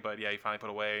 honestly. But yeah, he finally put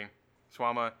away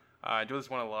Swama. I enjoyed this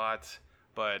one a lot,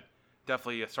 but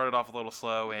definitely started off a little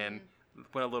slow and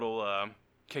went a little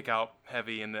kick out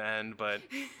heavy in the end. But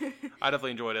I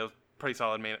definitely enjoyed it. It was pretty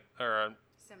solid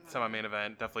semi-main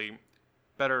event. Definitely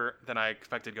better than I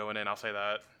expected going in. I'll say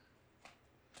that.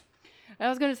 I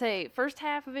was gonna say first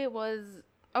half of it was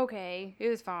okay. It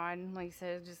was fine. Like you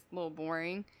said, it was just a little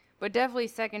boring. But definitely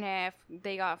second half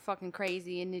they got fucking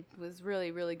crazy and it was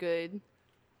really, really good.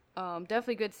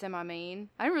 Definitely good semi-main.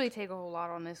 I didn't really take a whole lot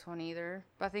on this one either.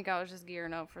 But I think I was just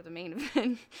gearing up for the main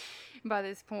event by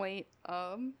this point.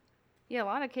 Yeah, a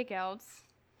lot of kickouts.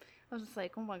 I was just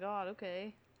like, oh my god,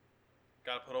 okay.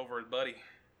 Gotta put over his buddy.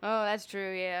 Oh, that's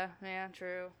true, yeah. Yeah,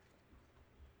 true.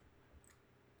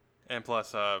 And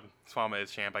plus, Swama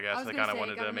is champ, I guess. I was I gonna kind of say,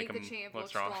 wanted gotta to make the him champ look look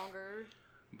strong. stronger.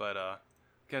 But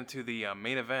getting to the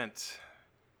main event,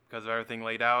 because of everything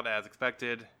laid out as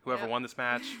expected, whoever Yep. won this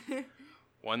match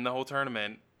won the whole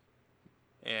tournament.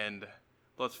 And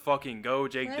let's fucking go.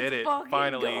 Jake Let's did it. fucking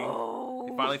Finally. go.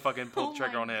 He finally fucking pulled the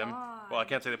trigger Oh on my him. God. Well, I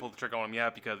can't say they pulled the trigger on him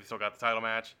yet because we still got the title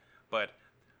match. But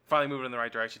finally moving in the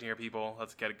right direction here, people.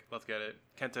 Let's get it.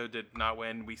 Kento did not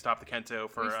win. We stopped the Kento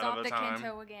for we another stopped the time.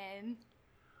 Kento again.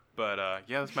 But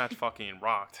yeah, this match fucking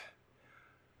rocked.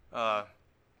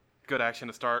 Good action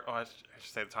to start. Oh, I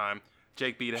should say the time.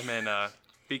 Jake beat him and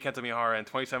beat Kento Miyahara in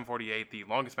 27:48, the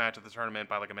longest match of the tournament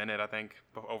by like a minute, I think,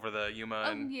 over the Yuma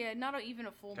and Yeah, not even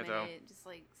a full Kento. minute, just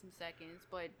like some seconds,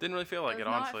 but didn't really feel like does it,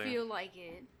 not honestly. feel like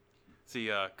it. See,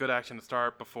 good action to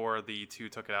start before the two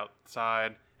took it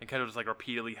outside, and Kento just like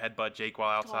repeatedly headbutt Jake while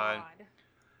outside.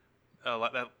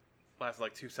 That lasted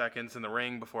like 2 seconds in the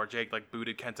ring before Jake like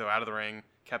booted Kento out of the ring,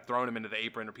 kept throwing him into the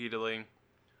apron repeatedly.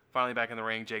 Finally back in the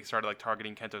ring, Jake started like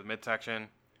targeting Kento's midsection.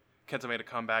 Kento made a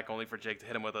comeback only for Jake to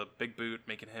hit him with a big boot,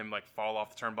 making him like fall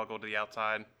off the turnbuckle to the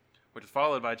outside, which was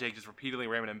followed by Jake just repeatedly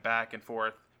ramming him back and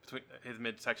forth between his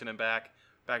midsection and back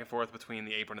and forth between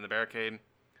the apron and the barricade.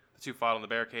 The two fought on the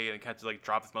barricade, and Kento like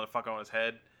dropped this motherfucker on his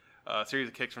head. A series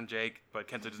of kicks from Jake, but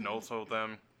Kento just no-sold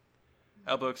them.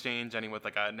 Elbow exchange, ending with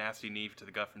like a nasty knee to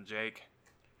the gut from Jake.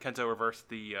 Kento reversed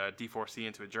the D4C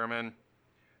into a German.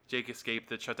 Jake escaped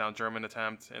the shutdown German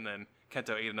attempt, and then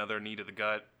Kento ate another knee to the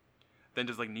gut. Then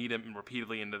just like kneed him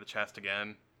repeatedly into the chest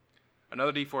again.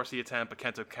 Another D4C attempt, but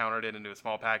Kento countered it into a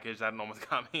small package. That almost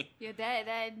got me. Yeah,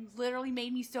 that literally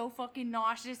made me so fucking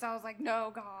nauseous. I was like,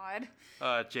 no, God.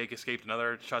 Jake escaped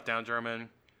another shutdown German.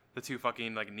 The two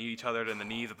fucking like kneed each other in the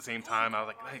knees at the same time. I was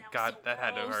like, hey, God, that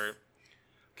had to hurt.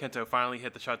 Kento finally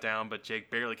hit the shutdown, but Jake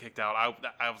barely kicked out.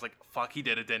 I was like, fuck, he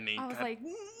did it, didn't he? I was God. like,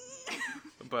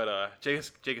 But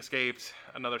Jake escaped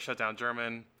another shutdown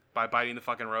German by biting the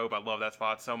fucking rope. I love that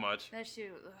spot so much. that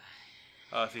shit.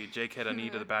 Ugh. See, Jake hit a knee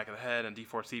to the back of the head and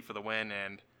D4C for the win,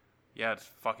 and yeah, just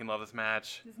fucking love this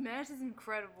match. This match is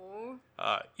incredible.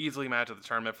 Easily match of the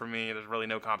tournament for me. There's really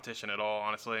no competition at all,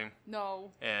 honestly.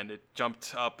 No. And it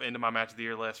jumped up into my match of the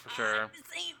year list for sure.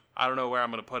 Same. I don't know where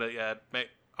I'm going to put it yet.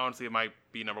 Honestly, it might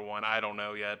be number one. I don't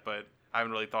know yet, but I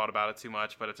haven't really thought about it too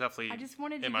much, but it's definitely I just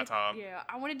wanted to in my get, top. Yeah,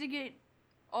 I wanted to get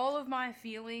all of my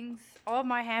feelings, all of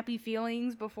my happy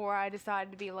feelings before I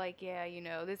decided to be like, yeah, you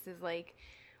know, this is like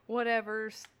whatever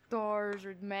stars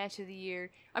or match of the year.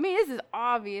 I mean, this is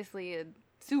obviously a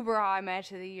super high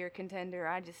match of the year contender.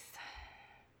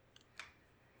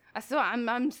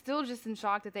 I'm still just in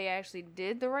shock that they actually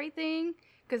did the right thing,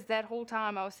 because that whole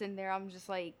time I was sitting there, I'm just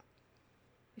like,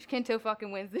 if Kento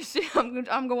fucking wins this shit,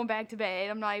 I'm going back to bed.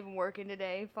 I'm not even working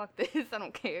today. Fuck this. I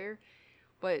don't care.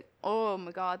 But, oh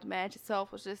my God, the match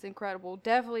itself was just incredible.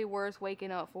 Definitely worth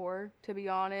waking up for, to be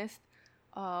honest.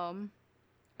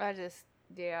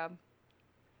 Yeah.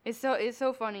 It's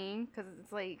so funny, because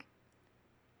it's like,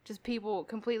 just people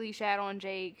completely shat on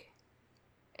Jake,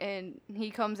 and he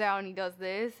comes out and he does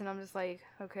this, and I'm just like,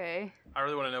 okay. I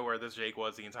really want to know where this Jake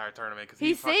was the entire tournament. Cause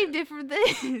He saved it for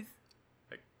this.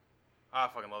 I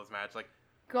fucking love this match. Like,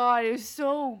 God, it was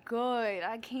so good.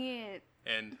 I can't.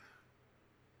 and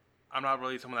I'm not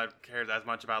really someone that cares as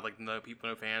much about like no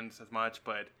fans as much,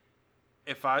 but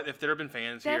if there had been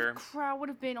fans That here, crowd would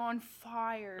have been on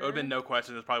fire. it would have been no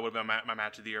question. This probably would have been my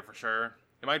match of the year for sure.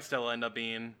 It might still end up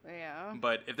being, Yeah.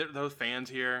 but if those fans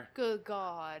here, Good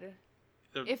God.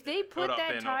 it If they would put have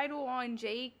that been- title on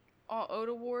Jake on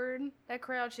Oda Ward, that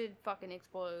crowd should fucking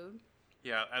explode.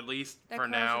 yeah, at least That for crowd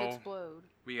should now, explode.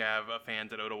 we have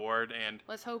fans at Oda Ward, and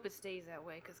Let's hope it stays that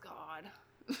way, because God.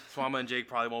 Swama and Jake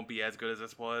probably won't be as good as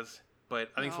this was. But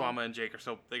I think No. Swama and Jake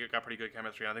they got pretty good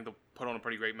chemistry. I think they'll put on a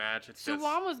pretty great match. It's just,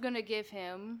 Suwama's going to give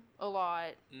him a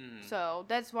lot. Mm. So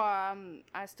that's why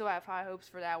I still have high hopes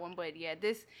for that one. But yeah,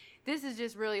 this is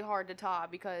just really hard to top,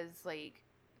 because like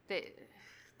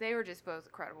they were just both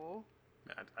incredible.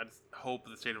 I just hope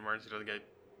the state of emergency doesn't get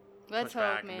Let's pushed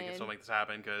hope, back man. and we can still make this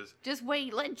happen. Because, Just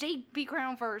wait, let Jake be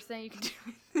crowned first, then you can do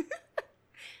it.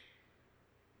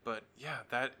 but yeah,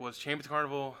 that was Champions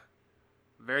Carnival.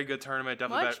 Very good tournament.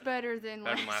 Definitely Much better than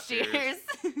better than last last year's.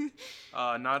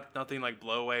 year's. nothing like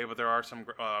blow away, but there are some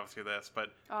obviously this, but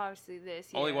Obviously, this.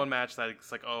 only yeah. one match that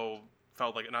it's like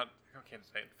felt like I can't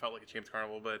say it felt like a Champions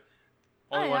Carnival, but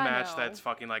only one I match know. that's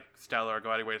fucking like stellar, go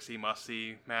out of your way to see, must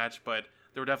see match. But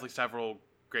there were definitely several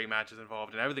great matches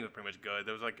involved, and everything was pretty much good.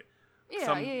 There was like Yeah,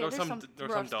 some yeah. there was there's some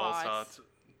rough dull spots. stuff,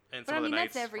 and But some I of mean, the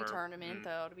that's nights every were, tournament,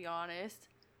 though, to be honest.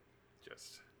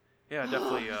 Just yeah,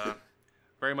 definitely.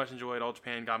 Very much enjoyed. All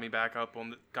Japan got me back up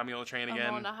got me on the train again.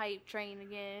 I'm on the hype train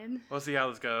again. We'll see how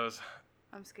this goes.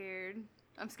 I'm scared.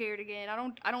 I'm scared again.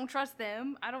 I don't trust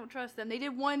them. I don't trust them. They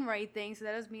did one right thing, so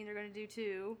that doesn't mean they're gonna do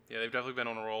two. Yeah, they've definitely been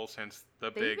on a roll since the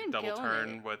They've been big double killing turn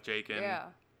it. with Jake and Yeah,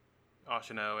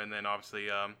 Ashino, and then obviously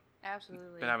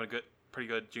absolutely. been having a pretty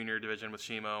good junior division with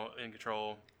Shimo in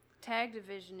control, Tag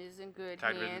division is in good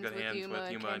Tag division hands in good with hands Yuma,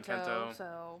 with Yuma and and Kento. Kento.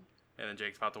 So, and then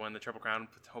Jake's about to win the Triple Crown,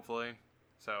 hopefully.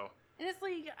 So and it's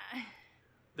like,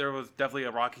 there was definitely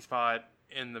a rocky spot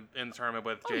in the tournament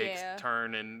with Oh, Jake's yeah.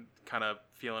 turn and kind of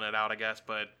feeling it out, I guess.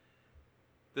 But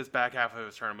this back half of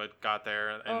his tournament got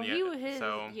there, and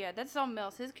yeah, that's something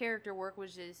else. His character work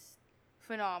was just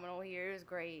phenomenal here. It was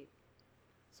great.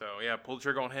 So yeah, pulled the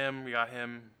trigger on him. We got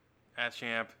him as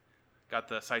champ. Got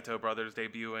the Saito brothers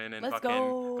debuting and Let's fucking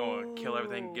go. going to kill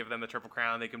everything. Give them the Triple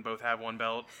Crown. They can both have one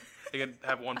belt. They can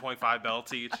have 1.5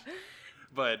 belts each.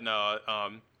 But no,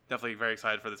 definitely very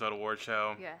excited for this Total Award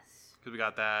show. Yes. Because we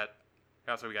got that.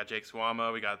 Also, we got Jake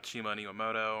Suwama. We got Shima and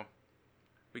Iwamoto.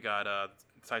 We got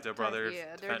Saito brothers.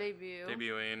 Yeah, their debut.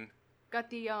 Debuting. Got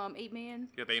the 8-man.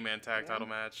 We got the 8-man tag Yeah. title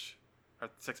match. Or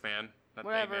 6-man. Not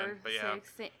Whatever. 8-man. But yeah.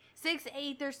 6,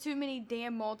 8. There's too many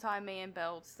damn multi-man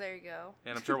belts. There you go.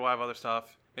 And I'm sure we'll have other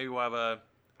stuff. Maybe we'll have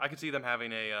I could see them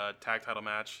having a tag title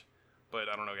match, but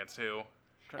I don't know against who.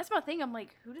 That's my thing. I'm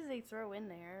like, who does they throw in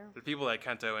there? The people like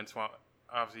Kento and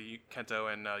obviously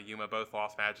Kento and Yuma both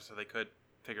lost matches, so they could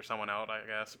figure someone out, I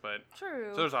guess. But True.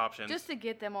 so there's options. Just to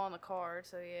get them on the card.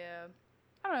 So yeah.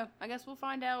 I don't know. I guess we'll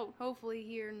find out hopefully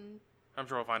here in I'm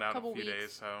sure we'll find out in a couple few weeks.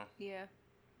 days. So yeah.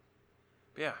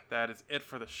 but yeah, that is it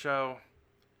for the show.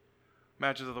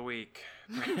 Matches of the week.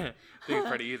 I think it's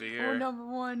pretty easy here. Oh, number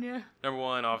one, yeah. Number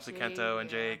one, obviously Kento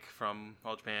and Yeah. Jake from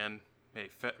All Japan, May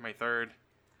 3rd.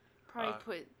 Probably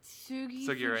put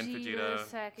Sugiura and Fujita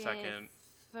second.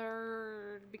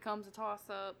 Third becomes a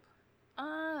toss-up.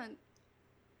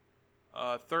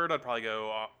 Third, I'd probably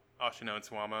go Ashino and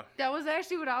Suwama. That was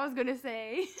actually what I was gonna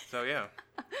say. So yeah,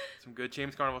 some good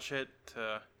James Carnival shit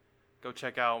to go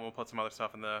check out. And we'll put some other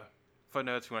stuff in the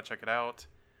footnotes if you want to check it out.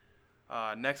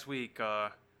 Next week,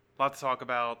 a lot to talk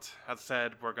about. As I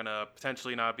said, we're gonna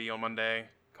potentially not be on Monday.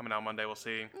 Coming out Monday, we'll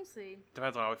see. We'll see.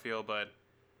 Depends on how we feel, but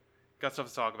got stuff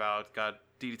to talk about. Got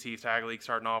DDT's Tag League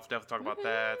starting off. Definitely talk about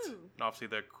that. Woohoo! And obviously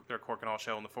their Cork and All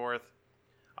show on the 4th.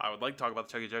 I would like to talk about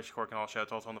the Tokyo Joshi Cork and All show.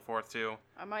 It's also on the 4th too.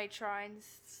 I might try and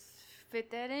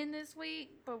fit that in this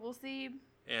week, but we'll see.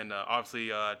 And obviously,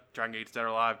 Dragon Gate's Dead or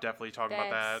Alive, definitely talking about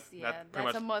that. Yeah, pretty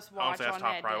that's a must-watch honestly, that's on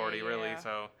top that priority, day, really. yeah.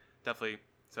 So definitely.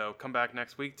 So come back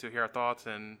next week to hear our thoughts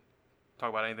and talk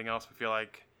about anything else we feel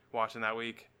like watching that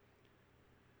week.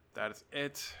 That is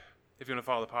it. If you want to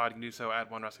follow the pod, you can do so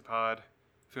at One Wrestling Pod.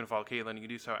 If you want to follow Caitlin, you can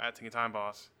do so at Tinky Time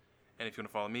Boss. And if you want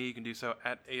to follow me, you can do so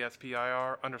at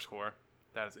ASPIR_.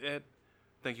 That is it.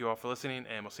 Thank you all for listening,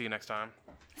 and we'll see you next time.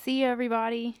 See you,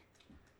 everybody.